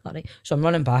back on. Like, right. So I'm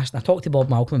running past and I talk to Bob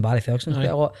Malcolm and Barry Ferguson quite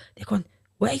a lot. They're going,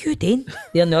 what are you doing?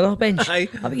 They're on the other bench.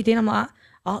 What are you doing? I'm like,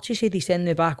 Archie said he's sending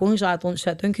me back on, so I don't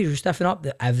sit down because you're stiffing up.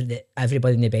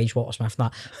 Everybody in the bench, Walter Smith and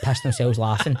that, pissed themselves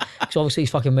laughing. Because obviously he's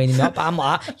fucking winding me up. But I'm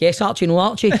like, yes, Archie, no,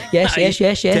 Archie. Yes.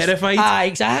 Terrified.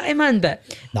 Exactly, man. But,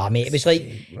 nah, mate,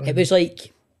 it was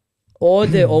like all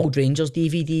the old Rangers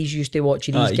DVDs used to watch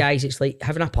these guys. It's like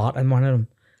having a part in one of them.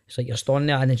 It's like you're standing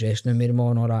there in the dressing room with them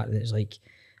and all that. And it's like,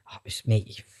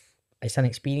 mate, it's an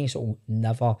experience that will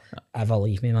never, ever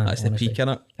leave me, man. That's honestly. The peak,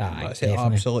 innit? That's the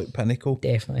absolute pinnacle.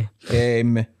 Definitely.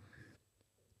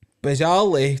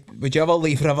 Bizarrely, would you ever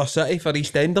leave River City for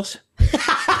EastEnders?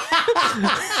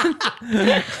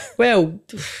 Well,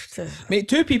 mate,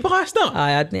 2 people asked that.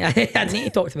 I'd need to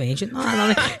talk to my agent.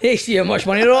 No, they see how much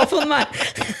money they're offering, man.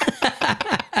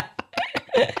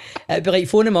 It'd be like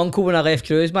phoning my uncle when I left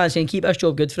Cruise, man, saying keep this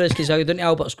job good for us, because I go down to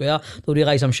Albert Square, they'll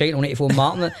realise I'm shite, I'll need to phone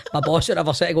Martin, my boss at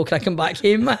River City, go cricking back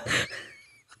home, man.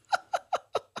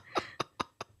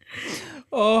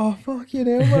 Oh, fucking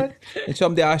hell, man. And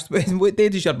somebody asked, what day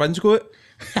does your bins go out?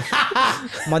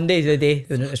 Monday's the day.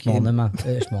 This morning, man.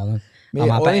 This morning. Mate,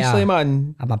 honestly,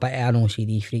 man. I'm a bit of an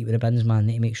OCD freak with the bins, man.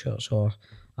 Need to make sure so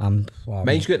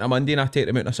mine's going on a Monday and I take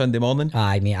them out on a Sunday morning.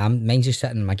 Aye, mate, mine's just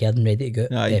sitting in my garden ready to go.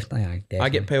 Definitely. I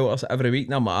get pelters every week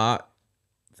and I'm like,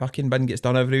 fucking bin gets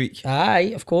done every week.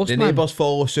 Aye, of course, the neighbours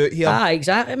follow suit here. Aye,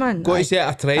 exactly, man. Got to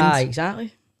set a trend. Aye,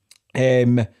 exactly.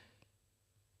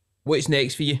 What's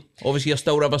next for you? Obviously you're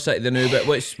still River City the now, but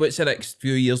what's the next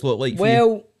few years look like for you?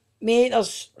 Well, mate,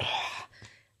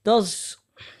 there's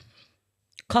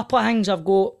a couple of things I've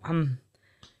got. I'm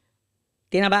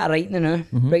doing a bit of writing now,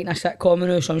 writing a sitcom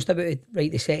now, so I'm just about to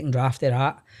write the second draft of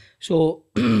that. So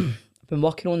I've been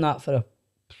working on that for a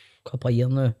couple of years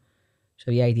now. So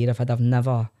the idea if I've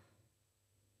never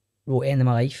wrote any in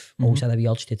my life, I always had the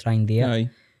urge to try and do it. Aye.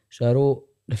 So I wrote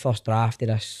the first draft of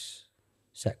this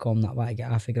sitcom that I want to get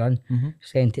 $50,000,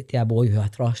 sent it to a boy who I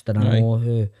trust and I know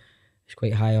who is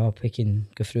quite high up. He can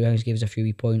go through things, give us a few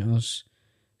wee pointers.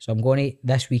 So I'm going to,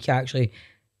 this week actually,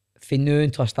 from now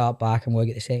until I start back, I'm going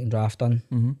to get the second draft done.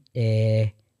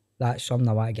 That's something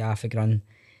I want to get $50,000.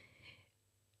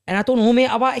 And I don't know, mate,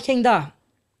 I want to kind of,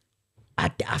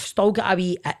 I've still got a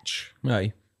wee itch.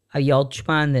 Aye. A wee urge,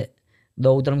 man, that the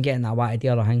older I'm getting, I want to do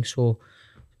other things. So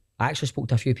I actually spoke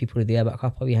to a few people today about a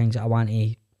couple of wee things that I want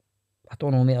to, I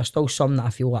don't know, mate, there's still some that I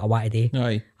feel like I want to do.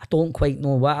 Aye. I don't quite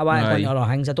know what I want to do other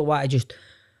things. I don't want to just,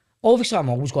 obviously I'm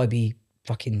always going to be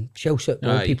fucking shell suit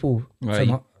people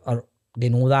from, or they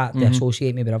know that, they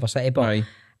associate me with River City, but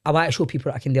I want to show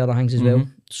people that I can do other things as well.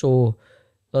 So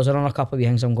there's another couple of wee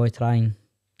things I'm going to try and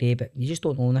do, but you just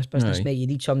don't know in this business, mate. You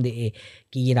need somebody to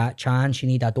give you that chance, you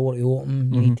need a door to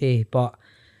open, you need to, but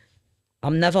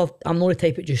I'm not the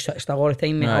type that just sits still all the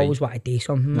time, mate. I always want to do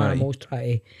something, man. I'm always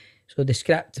trying to, so the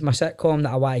script, my sitcom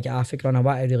that I want to get $50,000, I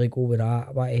want to really go with that.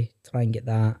 I want to try and get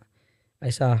that.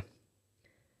 It's a,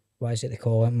 what is it they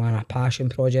call it, man, a passion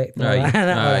project, that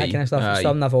kind of stuff. It's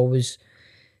something I've always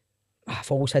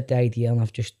had the idea, and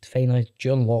I've just finally,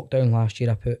 during lockdown last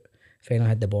year, finally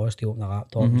had the balls to open the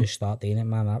laptop and just start doing it,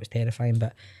 man. That was terrifying,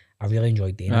 but I really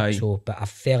enjoyed doing it. So, but I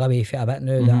fell away for it a bit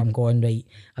now that I'm going, right,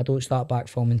 I don't start back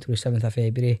filming until the 7th of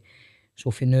February.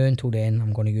 So from now until then,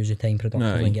 I'm going to use the time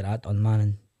productively and get that done, man,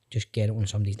 and just get it on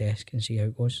somebody's desk and see how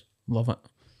it goes. Love it.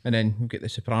 And then we'll get the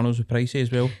Sopranos with Pricey as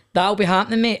well. That'll be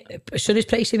happening, mate. As soon as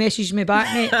Pricey messages me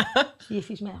back, mate. See if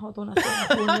he's met. Hold on, I've got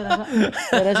my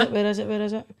phone. Where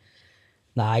is it?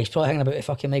 Nah, he's probably hanging about the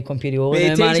fucking Michael Imperioli.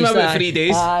 Mate, it takes him about 3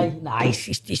 days. Aye, nah,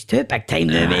 he's too big time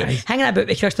now, mate. Hanging about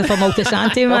with Christopher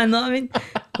Maltesanti, man, know what I mean?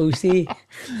 We'll see.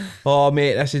 Oh,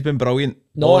 mate, this has been brilliant.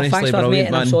 No, honestly, thanks for brilliant, mate,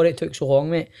 and I'm sorry it took so long,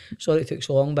 mate. Sorry it took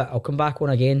so long, but I'll come back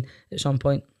on again at some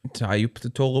point. Aye, you put the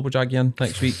tall Lumberjack in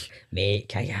next week. Mate,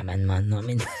 can't get him in, man, know what I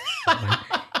mean?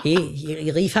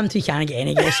 You leave him till you can't get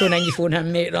any guests on, then you phone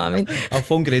him, mate, know what I mean? I'll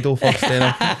phone Grado first,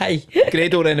 then.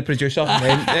 Grado, then the producer,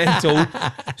 then Toll.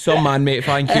 Some man, mate,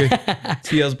 thank you.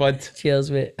 Cheers, bud.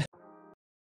 Cheers, mate.